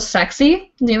me feel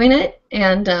sexy doing it,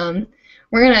 and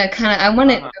we're gonna kind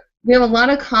of we have a lot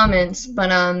of comments, but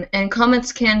and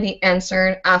comments can be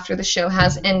answered after the show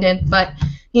has ended, but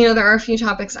you know there are a few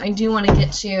topics I do want to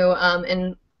get to,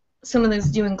 and some of those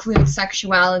do include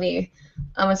sexuality,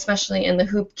 especially in the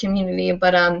hoop community,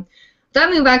 but that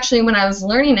move actually, when I was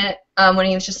learning it, when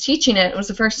he was just teaching it, it was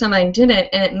the first time I did it,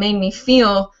 and it made me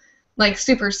feel like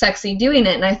super sexy doing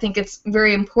it, and I think it's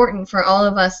very important for all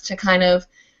of us to kind of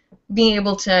be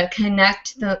able to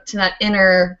connect to that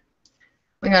inner,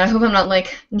 oh my god, I hope I'm not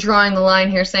like drawing the line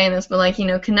here saying this, but like, you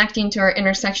know, connecting to our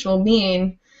inner sexual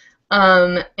being,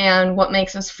 and what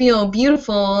makes us feel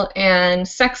beautiful and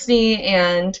sexy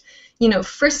and, you know,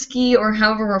 frisky, or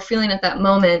however we're feeling at that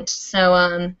moment.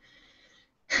 So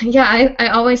yeah, I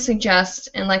always suggest,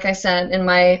 and like I said in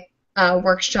my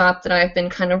workshop that I've been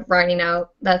kind of writing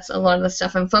out, that's a lot of the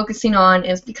stuff I'm focusing on,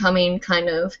 is becoming kind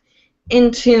of in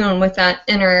tune with that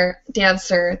inner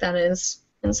dancer that is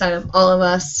inside of all of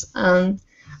us. I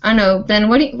don't know, Ben,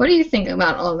 what do you think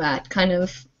about all that kind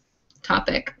of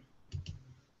topic?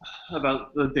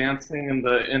 About the dancing and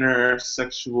the inner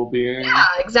sexual being. Yeah,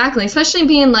 exactly. Especially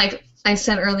being, like I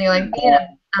said earlier, like being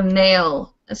a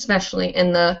male, especially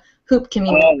in the hoop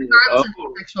community.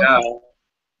 Yeah.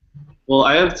 Well,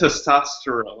 I have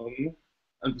testosterone.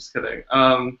 I'm just kidding.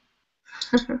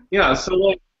 Yeah, so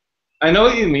like, I know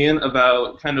what you mean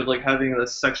about kind of like having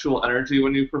this sexual energy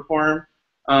when you perform.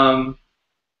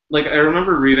 Like, I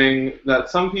remember reading that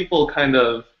some people kind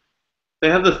of, they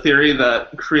have the theory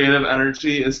that creative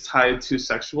energy is tied to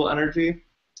sexual energy.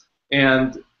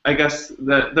 And I guess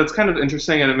that's kind of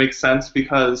interesting, and it makes sense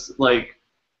because, like,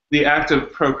 the act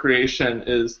of procreation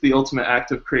is the ultimate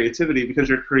act of creativity because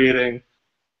you're creating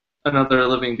another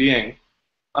living being.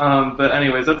 But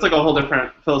anyways, that's like a whole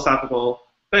different philosophical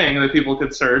thing that people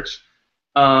could search.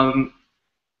 But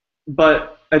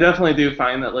I definitely do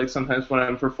find that, like, sometimes when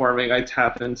I'm performing, I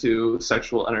tap into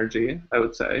sexual energy, I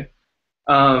would say.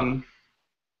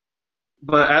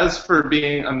 But as for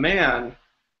being a man,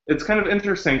 it's kind of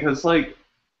interesting because, like,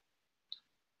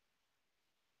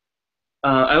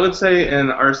 I would say in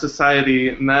our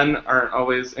society, men aren't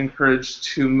always encouraged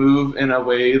to move in a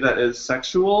way that is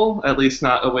sexual, at least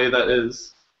not a way that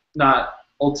is not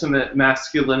ultimate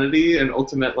masculinity and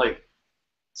ultimate, like,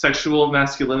 sexual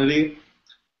masculinity.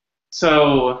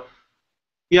 So,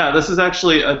 yeah, this is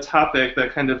actually a topic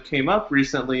that kind of came up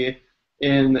recently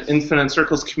in Infinite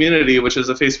Circles community, which is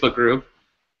a Facebook group.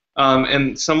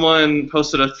 And someone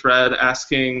posted a thread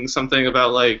asking something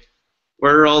about, like,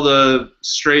 where are all the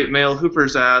straight male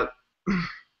hoopers at?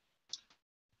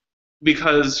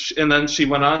 Because, and then she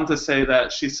went on to say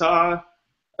that she saw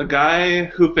a guy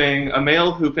hooping, a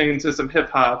male hooping to some hip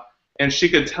hop, and she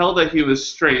could tell that he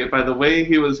was straight by the way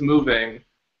he was moving.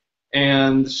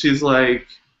 And she's like,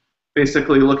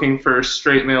 basically looking for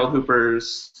straight male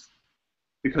hoopers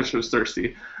because she was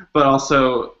thirsty. But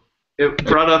also, it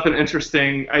brought up an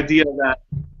interesting idea that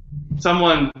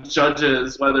someone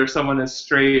judges whether someone is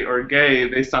straight or gay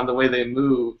based on the way they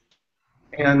move.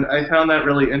 And I found that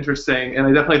really interesting, and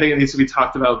I definitely think it needs to be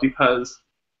talked about because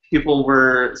people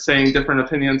were saying different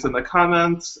opinions in the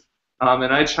comments,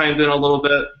 and I chimed in a little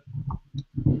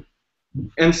bit.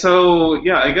 And so,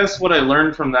 yeah, I guess what I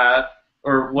learned from that,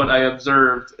 or what I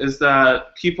observed, is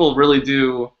that people really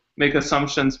do make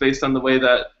assumptions based on the way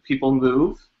that people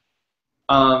move.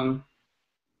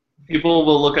 People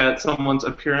will look at someone's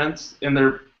appearance and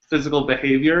their physical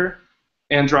behavior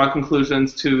and draw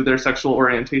conclusions to their sexual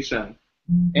orientation.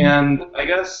 And I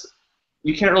guess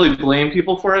you can't really blame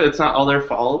people for it. It's not all their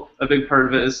fault. A big part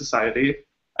of it is society.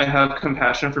 I have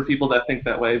compassion for people that think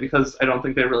that way because I don't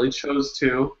think they really chose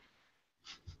to.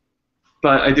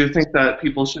 But I do think that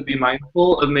people should be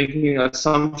mindful of making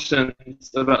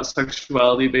assumptions about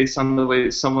sexuality based on the way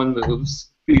someone moves,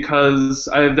 because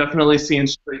I have definitely seen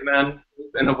straight men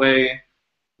move in a way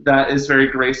that is very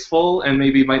graceful and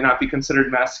maybe might not be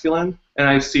considered masculine. And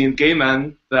I've seen gay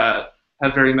men that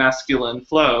have very masculine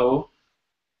flow.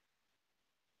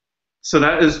 So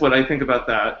that is what I think about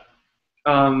that.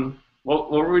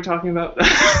 What were we talking about?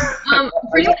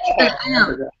 Pretty much, I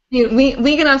know.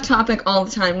 We get off topic all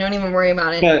the time. Don't even worry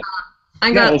about it. But,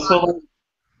 I got.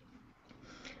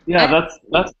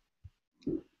 That's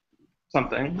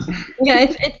something. Yeah,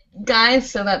 it's guys,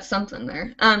 so that's something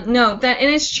there. No, that it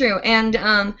is true, and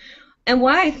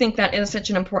why I think that is such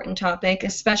an important topic,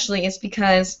 especially, is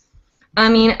because, I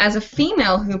mean, as a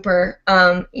female hooper,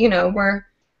 you know, we're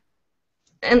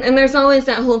and there's always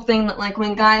that whole thing that, like,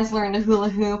 when guys learn to hula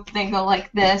hoop, they go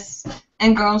like this,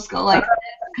 and girls go like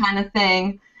this kind of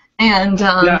thing, and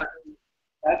yeah,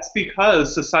 that's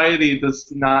because society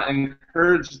does not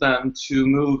encourage them to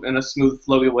move in a smooth,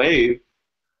 flowy way.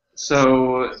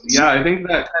 So, yeah, I think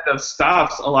that kind of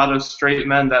stops a lot of straight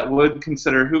men that would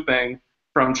consider hooping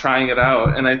from trying it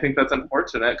out, and I think that's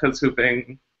unfortunate because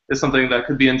hooping is something that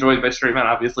could be enjoyed by straight men.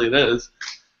 Obviously it is.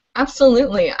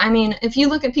 Absolutely. I mean, if you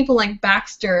look at people like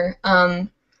Baxter, and,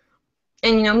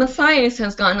 you know, Matthias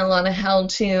has gotten a lot of hell,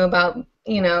 too, about,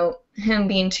 you know, him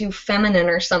being too feminine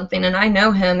or something, and I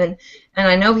know him, and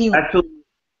I know he... Actually,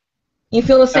 you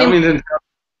feel the same...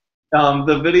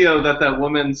 the video that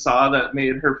woman saw that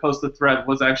made her post the thread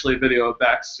was actually a video of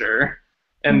Baxter.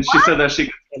 And she said that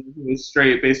she considered he was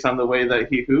straight based on the way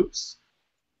that he hoops,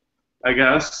 I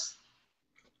guess.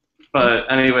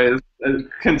 But anyways,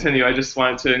 continue. I just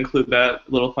wanted to include that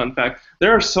little fun fact.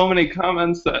 There are so many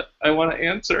comments that I want to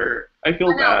answer. I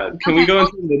feel bad. Can we go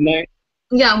into midnight?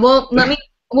 Yeah, well, let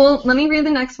me read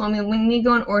the next one. We need to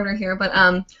go in order here, but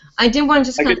I did want to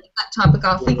just kind of get that topic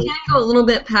off. We can go a little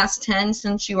bit past 10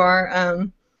 since you are,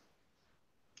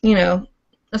 you know,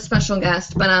 a special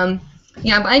guest. But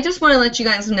yeah, but I just want to let you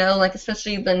guys know, like,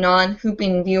 especially the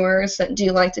non-hooping viewers that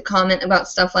do like to comment about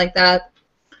stuff like that.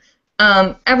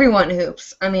 Everyone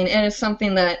hoops. I mean, it is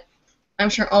something that I'm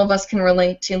sure all of us can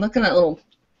relate to. Look at that little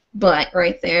butt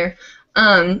right there.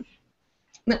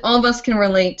 That all of us can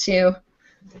relate to.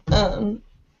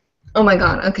 Oh my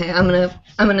God. Okay, I'm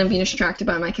gonna be distracted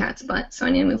by my cat's butt, so I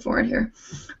need to move forward here.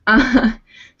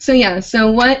 So yeah.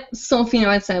 So what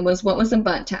Solfino had said was, "What was a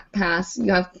butt pass?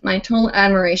 You have my total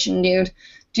admiration, dude.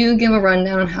 Do give a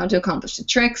rundown on how to accomplish the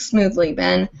trick smoothly,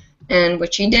 Ben." And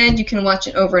which he did. You can watch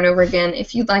it over and over again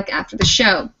if you'd like after the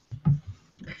show.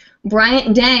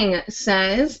 Bryant Dang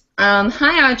says,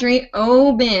 "Hi Audrey.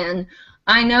 Oh Ben,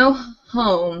 I know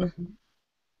home.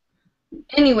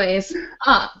 Anyways,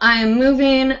 I am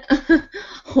moving."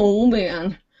 Oh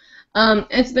man,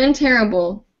 it's been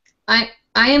terrible.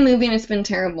 I am moving. It's been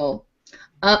terrible.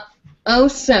 Oh,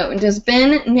 so does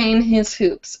Ben name his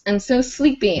hoops? I'm so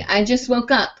sleepy. I just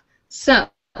woke up. So,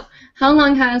 how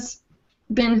long has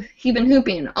he been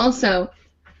hooping? Also,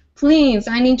 please,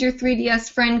 I need your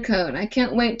 3DS friend code. I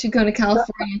can't wait to go to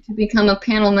California to become a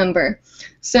panel member.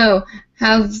 So,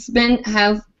 have Ben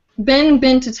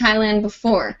been to Thailand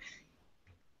before?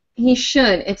 He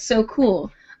should. It's so cool.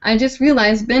 I just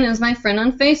realized Ben is my friend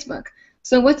on Facebook.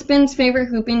 So what's Ben's favorite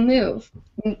hooping move?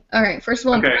 All right, first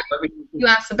of all, okay, you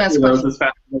asked the best question.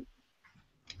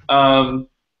 All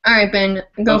right, Ben,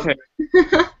 go. Okay.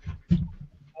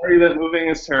 Sorry that moving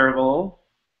is terrible.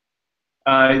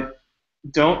 I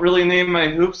don't really name my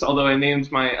hoops, although I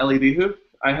named my LED hoop.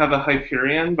 I have a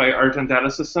Hyperion by Argent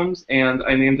Data Systems, and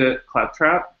I named it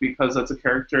Claptrap because that's a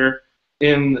character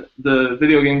in the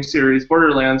video game series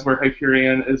Borderlands, where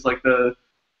Hyperion is like the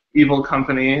evil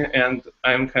company, and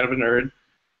I'm kind of a nerd.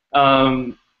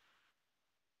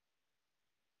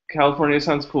 California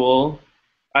sounds cool.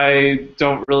 I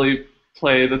don't really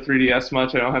play the 3DS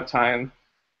much. I don't have time.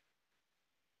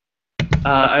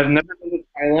 I've never been to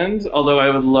Thailand, although I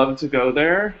would love to go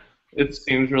there. It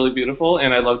seems really beautiful,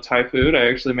 and I love Thai food. I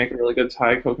actually make a really good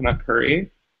Thai coconut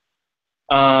curry.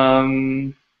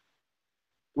 We're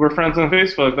friends on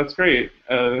Facebook. That's great.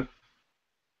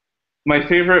 My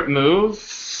favorite move?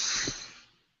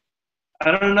 I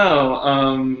don't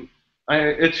know.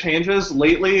 It changes.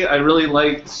 Lately, I really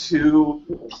like to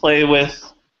play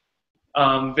with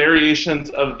variations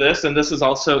of this, and this is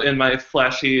also in my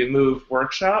flashy move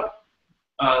workshop.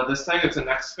 This thing, it's a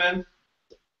neck spin,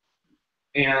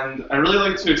 and I really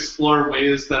like to explore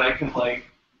ways that I can like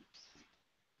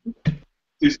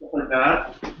do stuff like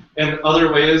that, and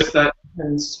other ways that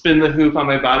can spin the hoop on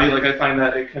my body. Like I find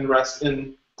that it can rest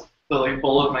in the like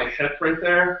bowl of my hip right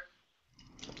there.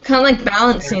 Kind of like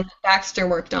balancing that Baxter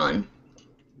worked on.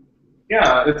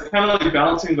 Yeah, it's kind of like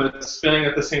balancing, but it's spinning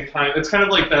at the same time. It's kind of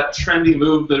like that trendy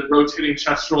move, the rotating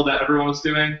chest roll that everyone was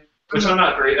doing, which I'm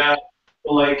not great at.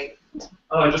 But like,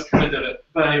 oh, I just kind of did it.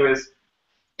 But anyways,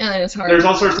 Yeah, it's hard. There's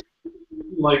all sorts of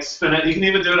like spin it. You can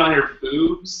even do it on your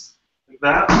boobs, like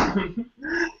that.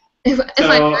 If So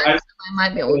I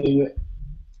might be able to do it.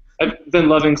 I've been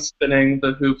loving spinning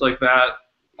the hoop like that.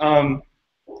 And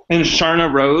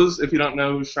Sharna Rose, if you don't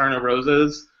know who Sharna Rose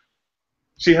is,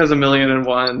 she has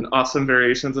 1,000,001 awesome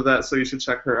variations of that, so you should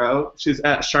check her out. She's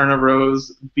at Sharna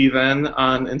Rose Bevan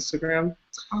on Instagram.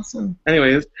 Awesome.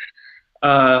 Anyways,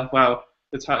 wow,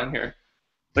 it's hot in here.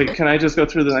 Wait, can I just go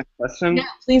through the next question? Yeah,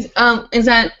 please. Is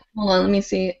that? Hold on, let me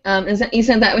see. Is that? You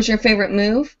said that was your favorite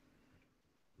move?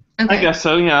 Okay. I guess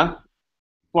so. Yeah,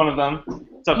 one of them.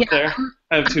 It's up there.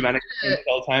 I have too many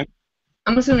all the time.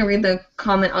 I'm just gonna read the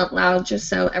comment out loud just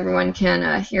so everyone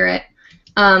can hear it.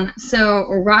 So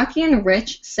Rocky and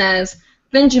Rich says,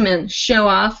 Benjamin, show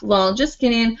off. Lol, just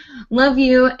kidding. Love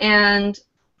you and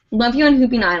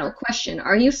Hooping Idol. Question: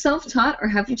 are you self-taught or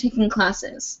have you taken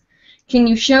classes? Can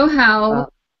you show how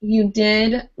you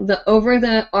did the over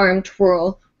the arm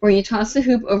twirl where you toss the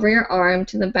hoop over your arm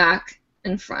to the back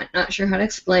and front? Not sure how to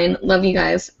explain. Love you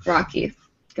guys. Rocky,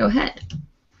 go ahead.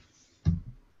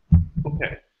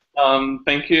 Okay.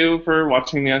 Thank you for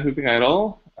watching me on Hooping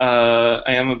Idol. I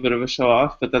am a bit of a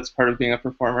show-off, but that's part of being a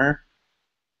performer.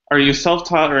 Are you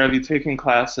self-taught or have you taken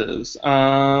classes?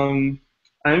 I'm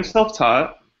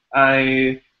self-taught.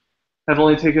 I have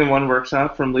only taken one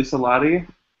workshop from Lisa Lottie.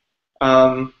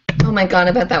 Oh my god,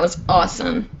 I bet that was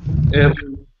awesome. I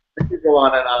could go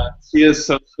on and on. She is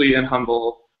so sweet and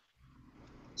humble.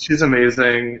 She's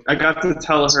amazing. I got to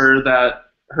tell her that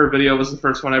her video was the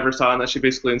first one I ever saw and that she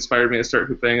basically inspired me to start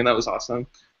hooping, and that was awesome.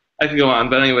 I could go on,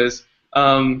 but anyways,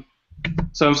 so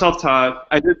I'm self-taught.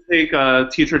 I did take a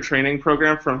teacher training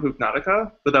program from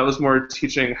Hoopnautica, but that was more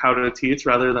teaching how to teach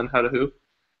rather than how to hoop.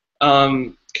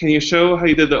 Can you show how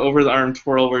you did the over-the-arm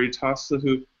twirl where you toss the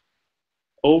hoop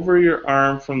over your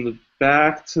arm from the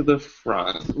back to the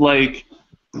front? Like,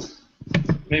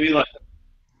 maybe like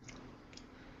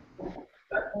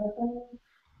that kind of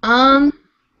thing?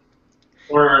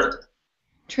 Or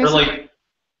like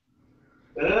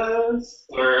this?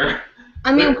 Or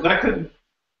I mean, that could...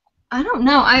 I don't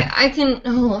know. I can...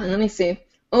 Hold on, let me see.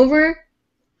 Over...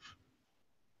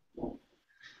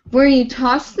 where you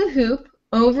toss the hoop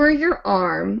over your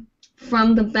arm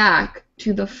from the back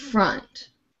to the front.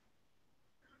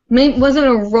 Maybe, was it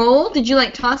a roll? Did you,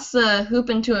 like, toss the hoop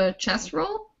into a chest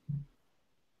roll?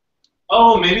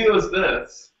 Oh, maybe it was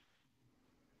this.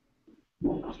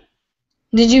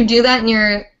 Did you do that in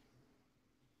your...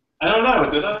 I don't know.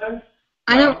 Did I?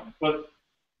 I don't... But...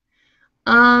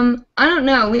 I don't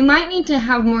know. We might need to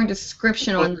have more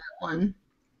description on that one.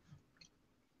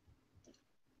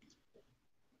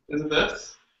 Is it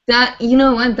this? That, you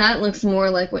know what? That looks more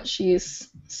like what she's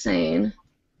saying.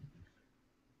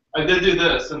 I did do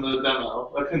this in the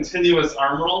demo, a continuous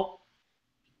arm roll.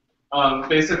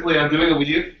 Basically, I'm doing a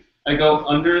weave. I go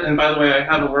under, and by the way, I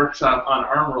have a workshop on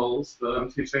arm rolls that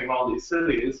I'm teaching in all these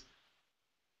cities.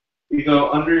 You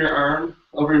go under your arm,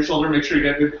 over your shoulder, make sure you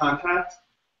get good contact.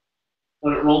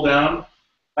 Let it roll down.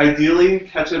 Ideally,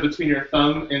 catch it between your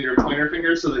thumb and your pointer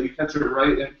finger so that you catch it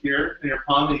right in here in your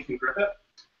palm and you can grip it.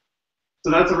 So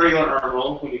that's a regular arm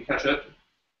roll when you catch it.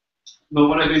 But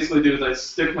what I basically do is I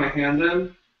stick my hand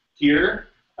in here.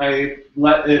 I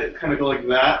let it kind of go like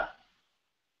that.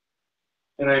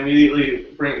 And I immediately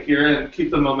bring it here and keep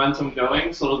the momentum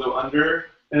going so it'll go under.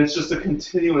 And it's just a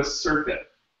continuous circuit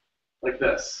like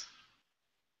this.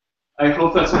 I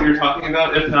hope that's what you're talking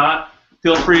about. If not,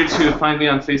 feel free to find me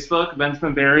on Facebook,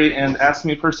 Benjamin Barry, and ask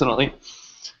me personally.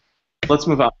 Let's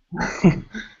move on.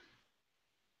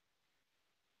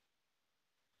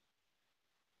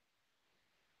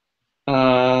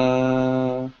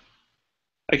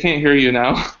 I can't hear you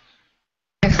now.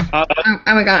 Oh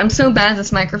my god, I'm so bad at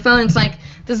this microphone. It's like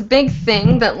this big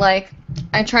thing that, like,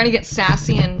 I try to get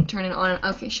sassy and turn it on.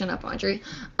 Okay, shut up, Audrey.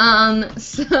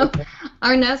 So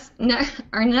our next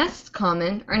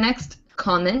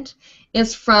comment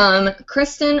is from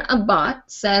Kristen Abbott.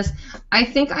 Says, I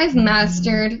think I've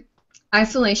mastered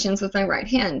isolations with my right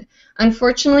hand.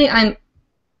 Unfortunately, I'm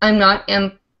not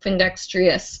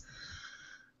ambidextrous.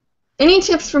 Any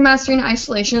tips for mastering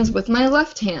isolations with my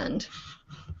left hand?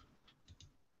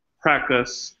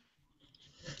 Practice.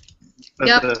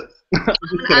 Yep. That's it. I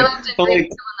have to agree with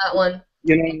you on that one.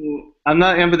 You know, I'm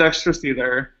not ambidextrous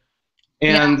either.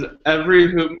 And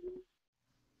every hoop,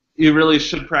 you really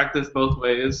should practice both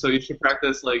ways. So you should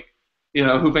practice, like, you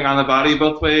know, hooping on the body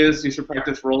both ways. You should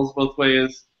practice rolls both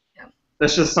ways. Yeah.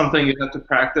 That's just something you have to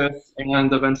practice,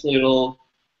 and eventually it'll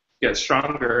get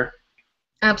stronger.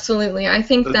 Absolutely. I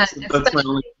think that's my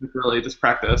only tip, really, just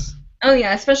practice. Oh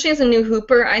yeah, especially as a new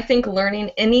hooper, I think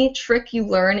learning any trick you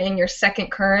learn in your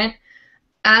second current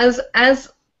as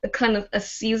a kind of a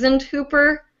seasoned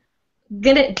hooper,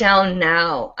 get it down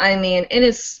now. I mean, it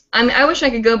is. I mean, I wish I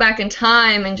could go back in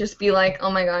time and just be like, oh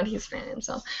my God, he's fanning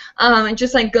himself. And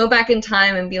just like go back in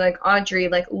time and be like, Audrey,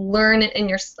 like learn it in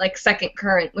your like second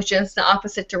current, which is the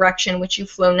opposite direction, which you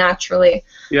flow naturally.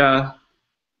 Yeah.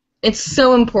 It's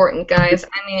so important, guys.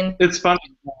 I mean, it's funny.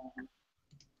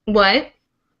 What?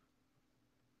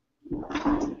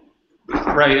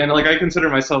 Right, and like I consider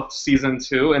myself seasoned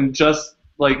too, and just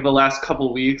like the last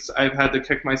couple weeks, I've had to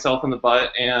kick myself in the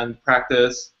butt and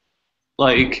practice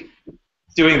like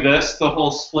doing this the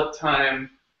whole split time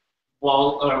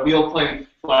while wheel playing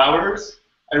flowers.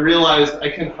 I realized I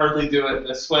can hardly do it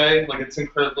this way. Like it's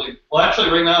incredibly well.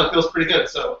 Actually, right now it feels pretty good.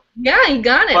 So. Yeah, you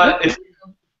got it. But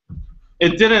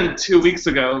it didn't 2 weeks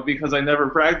ago because I never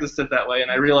practiced it that way,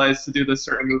 and I realized to do this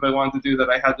certain move I wanted to do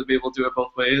that I had to be able to do it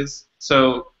both ways.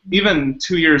 So even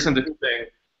 2 years into hooping,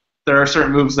 there are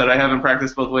certain moves that I haven't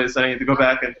practiced both ways that I need to go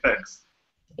back and fix.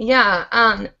 Yeah,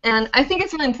 and I think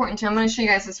it's really important too. I'm going to show you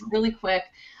guys this really quick.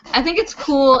 I think it's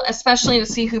cool, especially to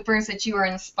see hoopers that you are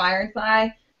inspired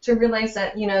by, to realize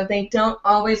that, you know, they don't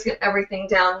always get everything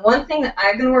down. One thing that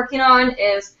I've been working on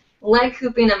is leg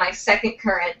hooping in my second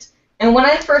current. And when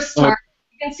I first started,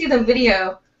 you can see the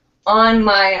video on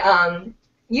my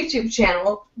YouTube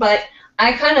channel, but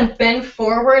I kind of bend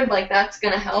forward like that's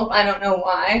going to help. I don't know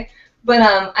why. But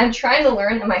I'm trying to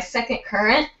learn in my second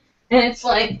current, and it's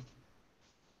like,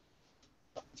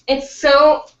 it's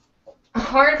so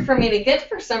hard for me to get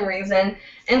for some reason,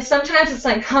 and sometimes it's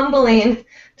like humbling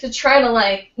to try to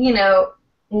like, you know,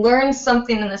 learn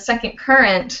something in the second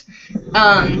current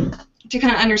to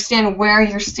kind of understand where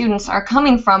your students are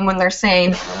coming from when they're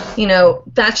saying, you know,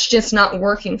 that's just not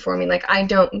working for me, like I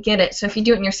don't get it. So if you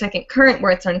do it in your second current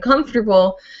where it's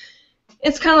uncomfortable,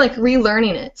 it's kind of like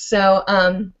relearning it. So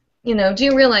you know,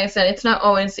 do realize that it's not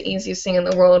always the easiest thing in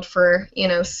the world for, you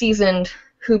know, seasoned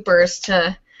hoopers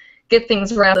to get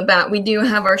things right off the bat. We do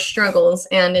have our struggles,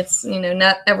 and it's, you know,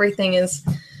 not everything is,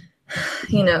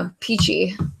 you know,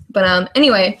 peachy. But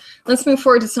anyway, let's move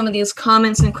forward to some of these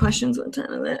comments and questions. What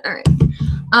time is it? All right.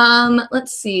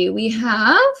 Let's see. We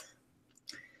have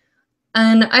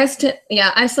an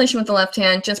isolation with the left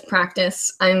hand, just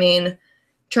practice. I mean,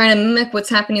 try to mimic what's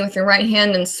happening with your right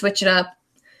hand and switch it up.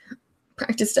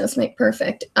 Practice does make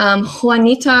perfect.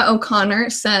 Juanita O'Connor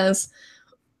says,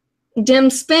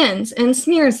 dim spins and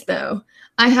smears, though.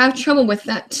 I have trouble with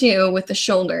that, too, with the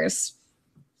shoulders.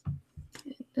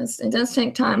 It does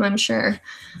take time, I'm sure.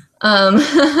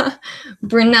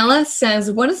 Brunella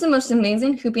says, what is the most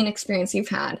amazing hooping experience you've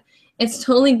had? It's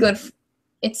totally good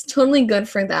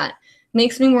for that.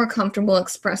 Makes me more comfortable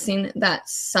expressing that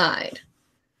side.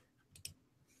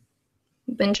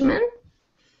 Benjamin?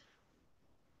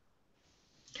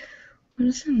 What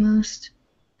is the most?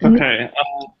 Okay.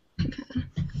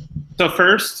 So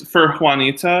first, for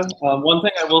Juanita, one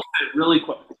thing I will say really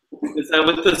quick is that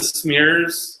with the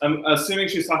smears, I'm assuming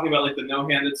she's talking about like the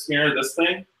no-handed smear, this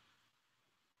thing.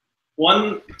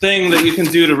 One thing that you can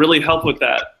do to really help with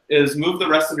that is move the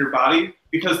rest of your body,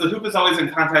 because the hoop is always in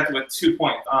contact with 2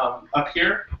 points, up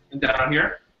here and down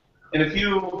here. And if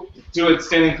you do it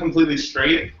standing completely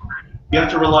straight, you have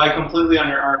to rely completely on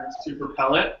your arms to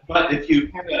propel it. But if you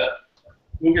kind of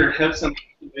move your hips and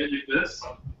like this,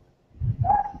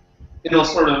 it'll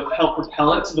sort of help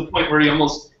propel it to the point where you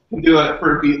almost can do it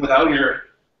for a beat without your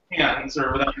hands,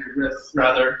 or without your wrists,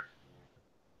 rather.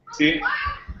 See?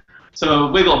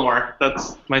 So wiggle more.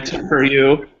 That's my tip for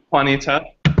you, Juanita.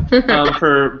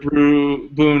 For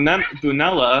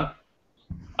Brunella,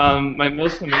 my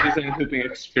most amazing hooping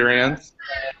experience.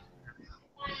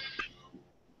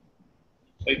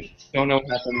 I don't know what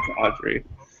happened to Audrey.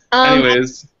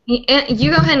 Anyways.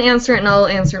 You go ahead and answer it, and I'll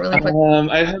answer it really quick.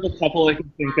 I have a couple I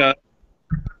can think of.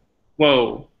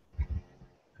 Whoa.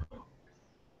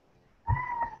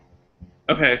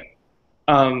 Okay.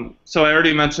 So I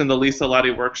already mentioned the Lisa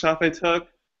Lottie workshop I took.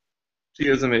 She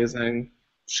is amazing.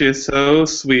 She is so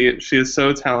sweet. She is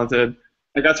so talented.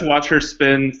 I got to watch her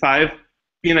spin 5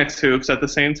 Phoenix hoops at the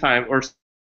same time, or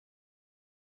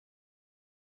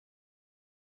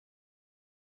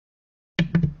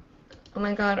Oh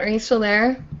my God, are you still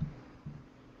there?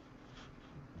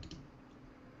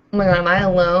 Oh my God, am I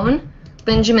alone?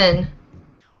 Benjamin,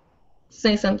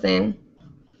 say something.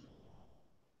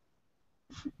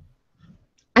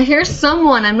 I hear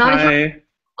someone. I'm not. Hi.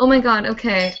 Oh my God.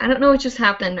 Okay. I don't know what just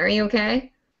happened. Are you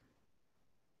okay?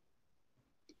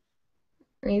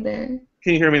 Are you there?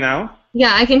 Can you hear me now?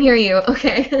 Yeah, I can hear you.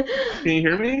 Okay. Can you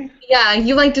hear me? Yeah,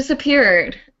 you like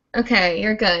disappeared. Okay,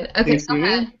 you're good. Okay, Can you see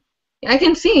me? I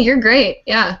can see. You're great.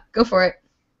 Yeah, go for it.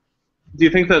 Do you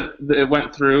think that it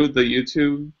went through the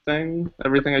YouTube thing,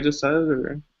 everything I just said?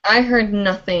 Or? I heard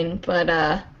nothing, but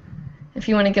if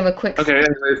you want to give a quick... Okay,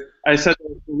 anyways, I said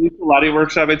the Lisa Lottie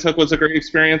workshop I took was a great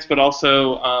experience, but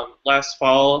also last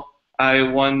fall I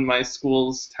won my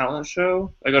school's talent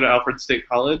show. I go to Alfred State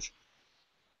College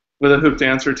with a hoop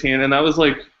dance routine, and that was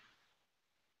like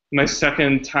my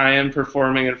second time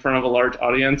performing in front of a large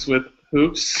audience with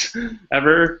hoops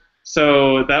ever.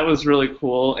 So that was really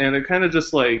cool, and it kind of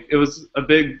just like, it was a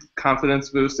big confidence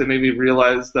boost. It made me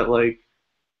realize that like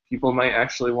people might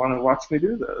actually want to watch me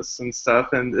do this and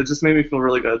stuff, and it just made me feel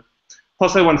really good.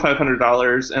 Plus I won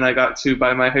 $500, and I got to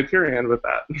buy my Hyperion with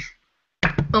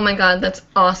that. Oh my god, that's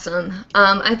awesome.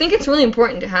 I think it's really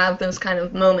important to have those kind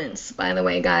of moments, by the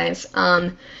way, guys.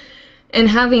 And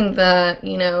having the,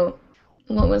 you know,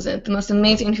 what was it, the most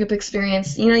amazing hoop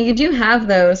experience, you know, you do have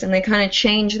those, and they kind of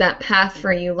change that path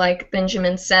for you, like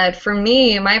Benjamin said. For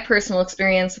me, my personal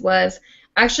experience was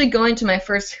actually going to my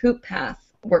first hoop path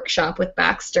workshop with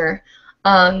Baxter.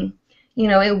 You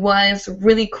know, it was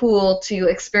really cool to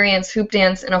experience hoop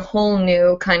dance in a whole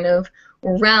new kind of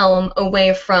realm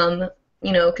away from,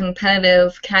 you know,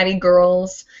 competitive catty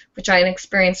girls, which I had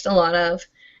experienced a lot of,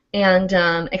 and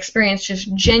experience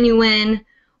just genuine,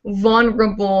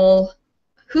 vulnerable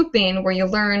hooping, where you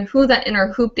learn who that inner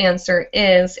hoop dancer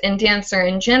is and dancer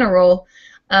in general,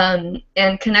 and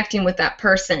connecting with that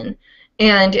person.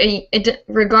 And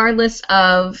regardless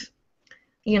of,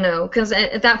 you know, because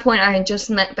at that point I had just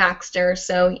met Baxter,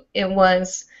 so it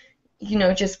was, you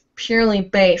know, just purely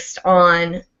based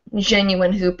on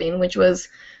genuine hooping, which was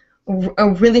a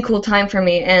really cool time for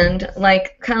me. And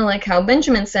like, kind of like how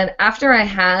Benjamin said, after I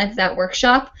had that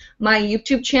workshop, my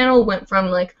YouTube channel went from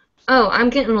like, oh, I'm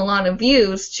getting a lot of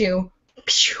views, to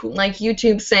like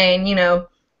YouTube saying, you know,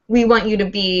 we want you to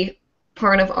be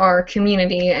part of our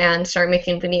community and start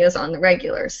making videos on the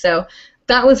regular. So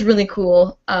that was really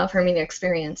cool for me to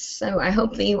experience. So I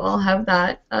hope that you all have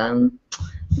that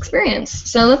experience.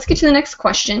 So let's get to the next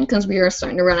question, because we are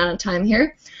starting to run out of time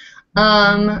here.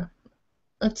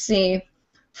 Let's see.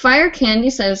 Fire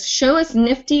Candy says, show us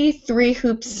nifty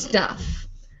 3-hoop stuff.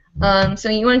 So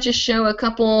you want to just show a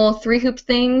couple 3-hoop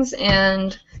things,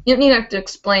 and you don't need to have to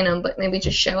explain them, but maybe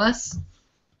just show us.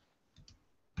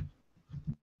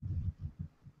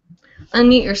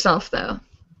 Unmute yourself, though.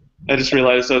 I just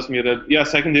realized I was muted.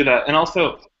 Yes, I can do that. And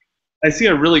also, I see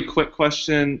a really quick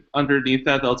question underneath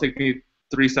that that'll take me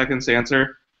 3 seconds to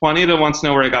answer. Juanita wants to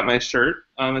know where I got my shirt.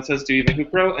 It says, do you even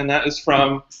hoop pro? And that is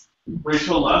from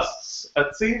Rachel Lust's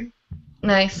Etsy.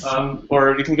 Nice.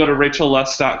 Or you can go to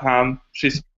rachellust.com.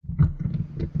 She's...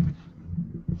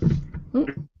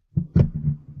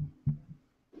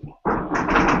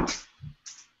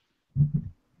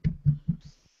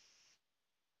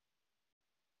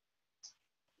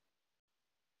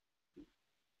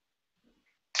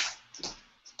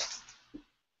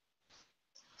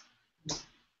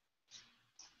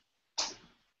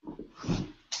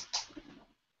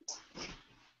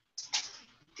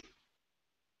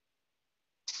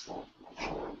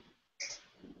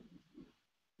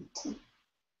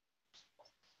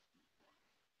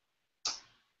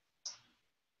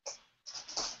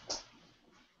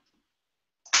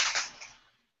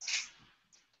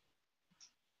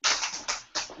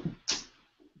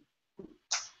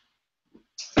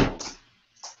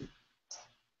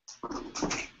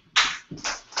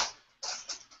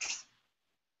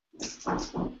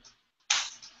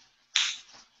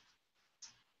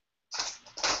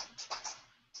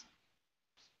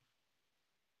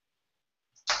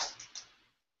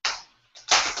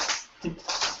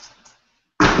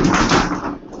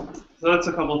 So that's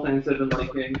a couple things I've been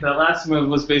liking. That last move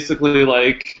was basically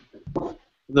like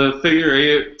the figure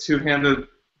 8 two-handed,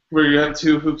 where you have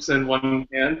 2 hoops in one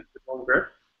hand, one grip.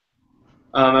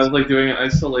 I was like doing an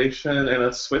isolation and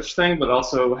a switch thing, but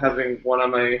also having one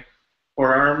on my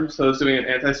forearm. So I was doing an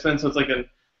anti-spin. So it's like an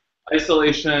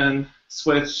isolation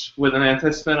switch with an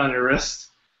anti-spin on your wrist.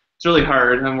 It's really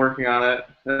hard. I'm working on it.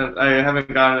 And I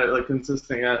haven't gotten it like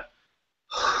consistent yet.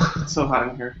 It's so hot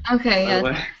in here. Okay,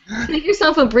 yeah. Take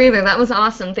yourself a breather. That was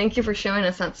awesome. Thank you for showing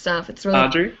us that stuff. It's really...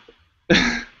 Audrey?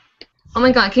 Oh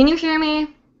my god, can you hear me?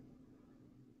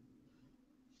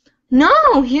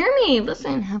 No, hear me.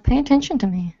 Listen, pay attention to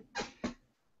me.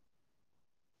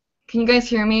 Can you guys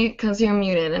hear me? Because you're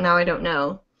muted, and now I don't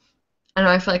know. I know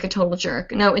I feel like a total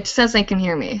jerk. No, it says they can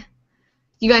hear me.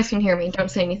 You guys can hear me.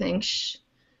 Don't say anything. Shh.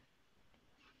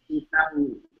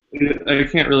 I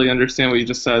can't really understand what you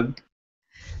just said.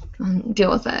 Deal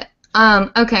with it.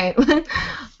 Okay.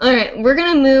 Alright, we're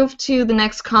going to move to the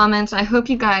next comments. I hope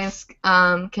you guys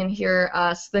can hear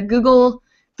us. The Google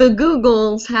the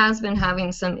Googles has been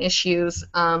having some issues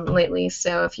lately,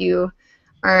 so if you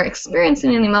are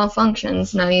experiencing any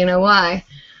malfunctions, now you know why.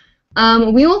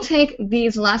 We will take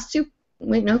these last two.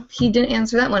 Wait, no, he didn't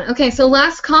answer that one. Okay, so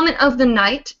last comment of the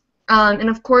night, and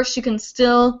of course you can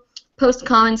still post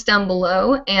comments down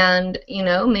below, and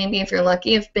maybe if you're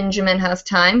lucky, if Benjamin has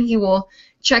time, he will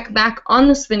check back on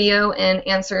this video and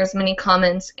answer as many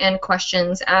comments and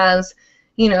questions as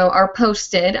are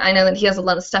posted. I know that he has a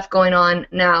lot of stuff going on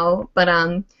now, but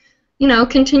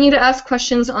continue to ask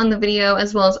questions on the video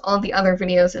as well as all the other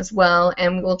videos as well,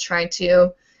 and we'll try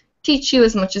to teach you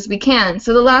as much as we can.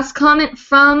 So the last comment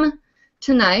from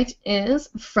tonight is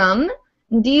from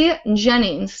D.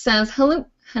 Jennings. Says, hello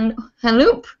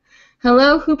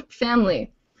Hoop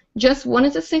family. Just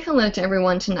wanted to say hello to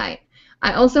everyone tonight.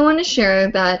 I also want to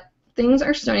share that things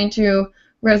are starting to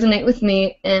resonate with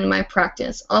me in my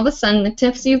practice. All of a sudden, the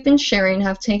tips you've been sharing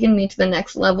have taken me to the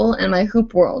next level in my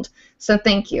hoop world. So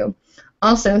thank you.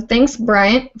 Also, thanks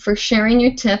Bryant for sharing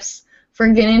your tips for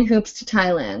getting hoops to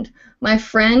Thailand. My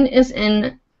friend is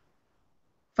in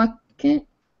Phuket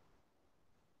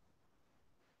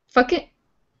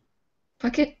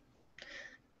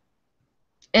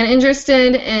and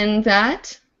interested in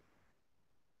that.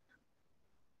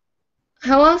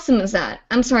 How awesome is that?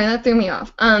 I'm sorry, that threw me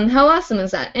off. How awesome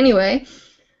is that? Anyway,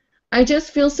 I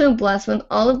just feel so blessed with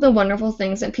all of the wonderful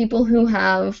things that people who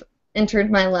have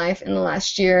entered my life in the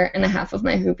last year and a half of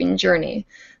my hooping journey.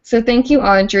 So thank you,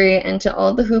 Audrey, and to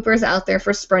all the hoopers out there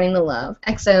for spreading the love.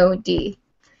 XOD.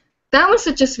 That was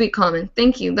such a sweet comment.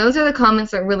 Thank you. Those are the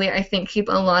comments that really, I think, keep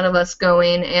a lot of us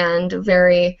going and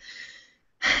very,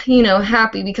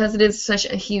 happy because it is such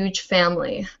a huge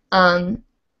family.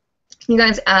 You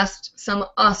guys asked some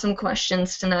awesome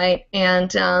questions tonight,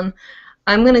 and I'm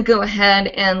going to go ahead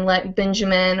and let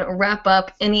Benjamin wrap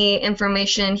up any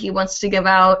information he wants to give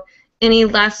out, any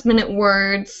last-minute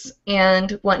words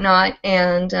and whatnot,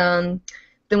 and then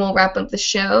we'll wrap up the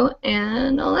show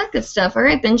and all that good stuff. All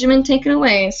right, Benjamin, take it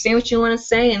away. Say what you want to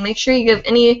say, and make sure you give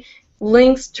any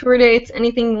links, tour dates,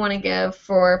 anything you want to give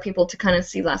for people to kind of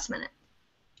see last minute.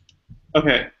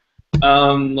 Okay.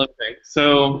 Let's see.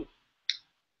 So,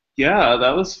 yeah,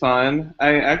 that was fun.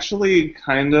 I actually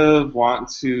kind of want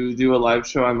to do a live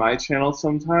show on my channel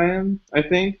sometime, I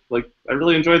think. I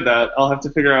really enjoyed that. I'll have to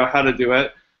figure out how to do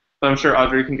it, but I'm sure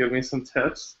Audrey can give me some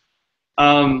tips.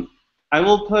 I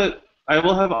will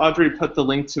have Audrey put the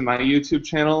link to my YouTube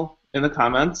channel in the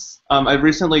comments. I've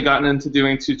recently gotten into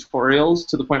doing tutorials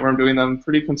to the point where I'm doing them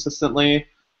pretty consistently.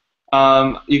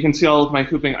 You can see all of my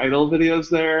Hooping Idol videos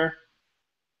there.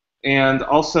 And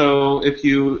also, if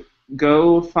you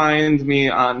go find me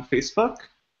on Facebook,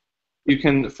 you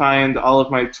can find all of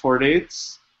my tour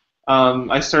dates.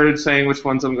 I started saying which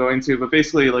ones I'm going to, but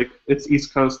basically, it's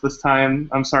East Coast this time.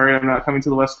 I'm sorry I'm not coming to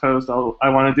the West Coast. I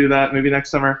want to do that maybe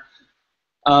next summer.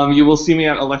 You will see me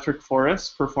at Electric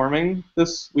Forest performing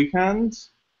this weekend.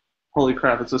 Holy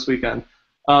crap, it's this weekend.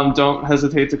 Don't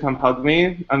hesitate to come hug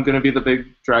me. I'm going to be the big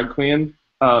drag queen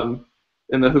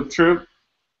in the hoop troupe.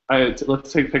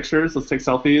 Let's take pictures. Let's take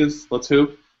selfies. Let's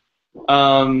hoop.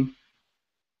 I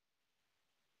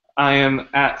am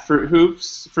at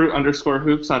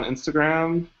fruit_hoops on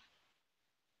Instagram.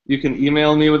 You can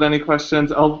email me with any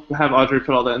questions. I'll have Audrey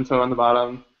put all the info on the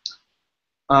bottom.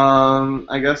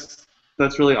 I guess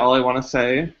that's really all I want to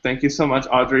say. Thank you so much,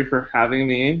 Audrey, for having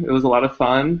me. It was a lot of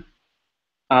fun.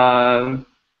 I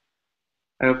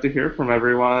hope to hear from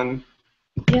everyone.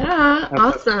 Yeah,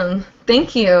 awesome.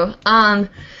 Thank you.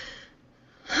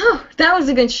 That was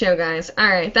a good show, guys. All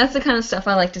right, that's the kind of stuff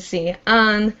I like to see.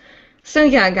 So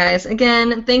yeah, guys,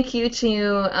 again, thank you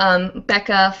to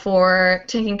Becca for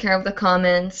taking care of the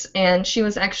comments, and she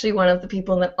was actually one of the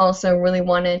people that also really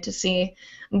wanted to see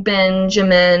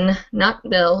Benjamin, not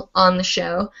Bill, on the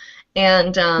show.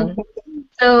 And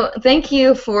so thank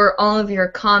you for all of your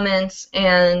comments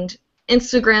and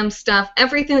Instagram stuff,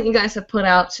 everything that you guys have put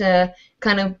out to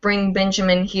kind of bring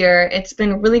Benjamin here. It's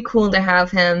been really cool to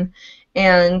have him.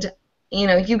 And,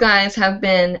 you guys have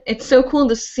been, it's so cool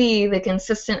to see the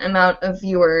consistent amount of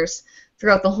viewers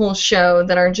throughout the whole show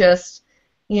that are just,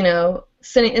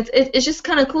 sitting, it's just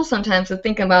kind of cool sometimes to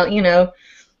think about,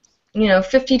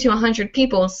 50 to 100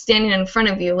 people standing in front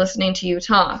of you listening to you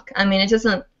talk. I mean, it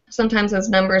doesn't, sometimes those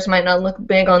numbers might not look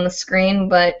big on the screen,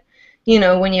 but,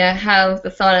 when you have the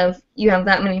thought of you have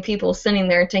that many people sitting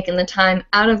there taking the time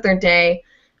out of their day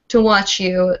to watch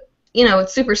you,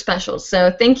 it's super special. So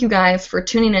thank you guys for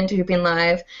tuning in to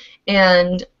hoopingLIVE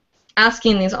and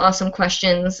asking these awesome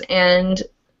questions and,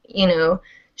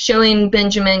 showing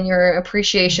Benjamin your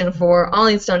appreciation for all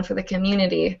he's done for the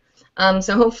community.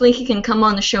 So hopefully he can come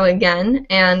on the show again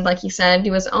and, like he said,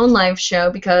 do his own live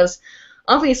show, because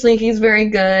obviously he's very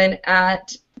good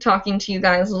at talking to you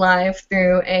guys live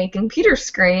through a computer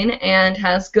screen and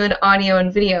has good audio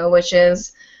and video, which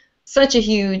is such a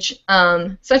huge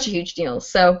deal.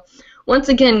 So once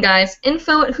again, guys,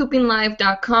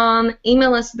 info@hoopinglive.com.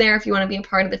 Email us there if you want to be a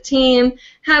part of the team.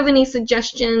 Have any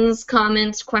suggestions,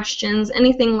 comments, questions,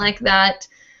 anything like that.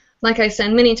 Like I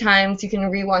said many times, you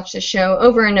can rewatch the show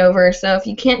over and over. So if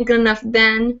you can't get enough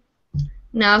then,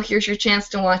 now here's your chance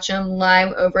to watch them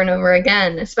live over and over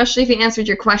again. Especially if he answered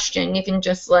your question, you can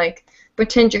just like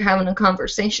pretend you're having a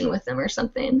conversation with them or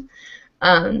something.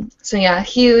 So yeah,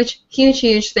 huge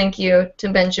thank you to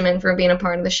Benjamin for being a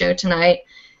part of the show tonight.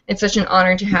 It's such an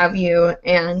honor to have you,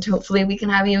 and hopefully we can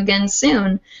have you again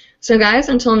soon. So guys,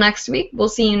 until next week, we'll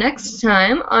see you next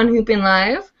time on Hooping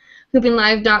Live.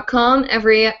 hoopinglive.com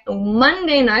every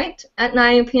Monday night at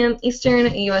 9 p.m.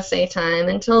 Eastern USA time.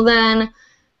 Until then,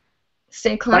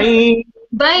 stay classy.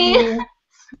 Bye.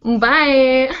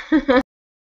 Bye. Bye.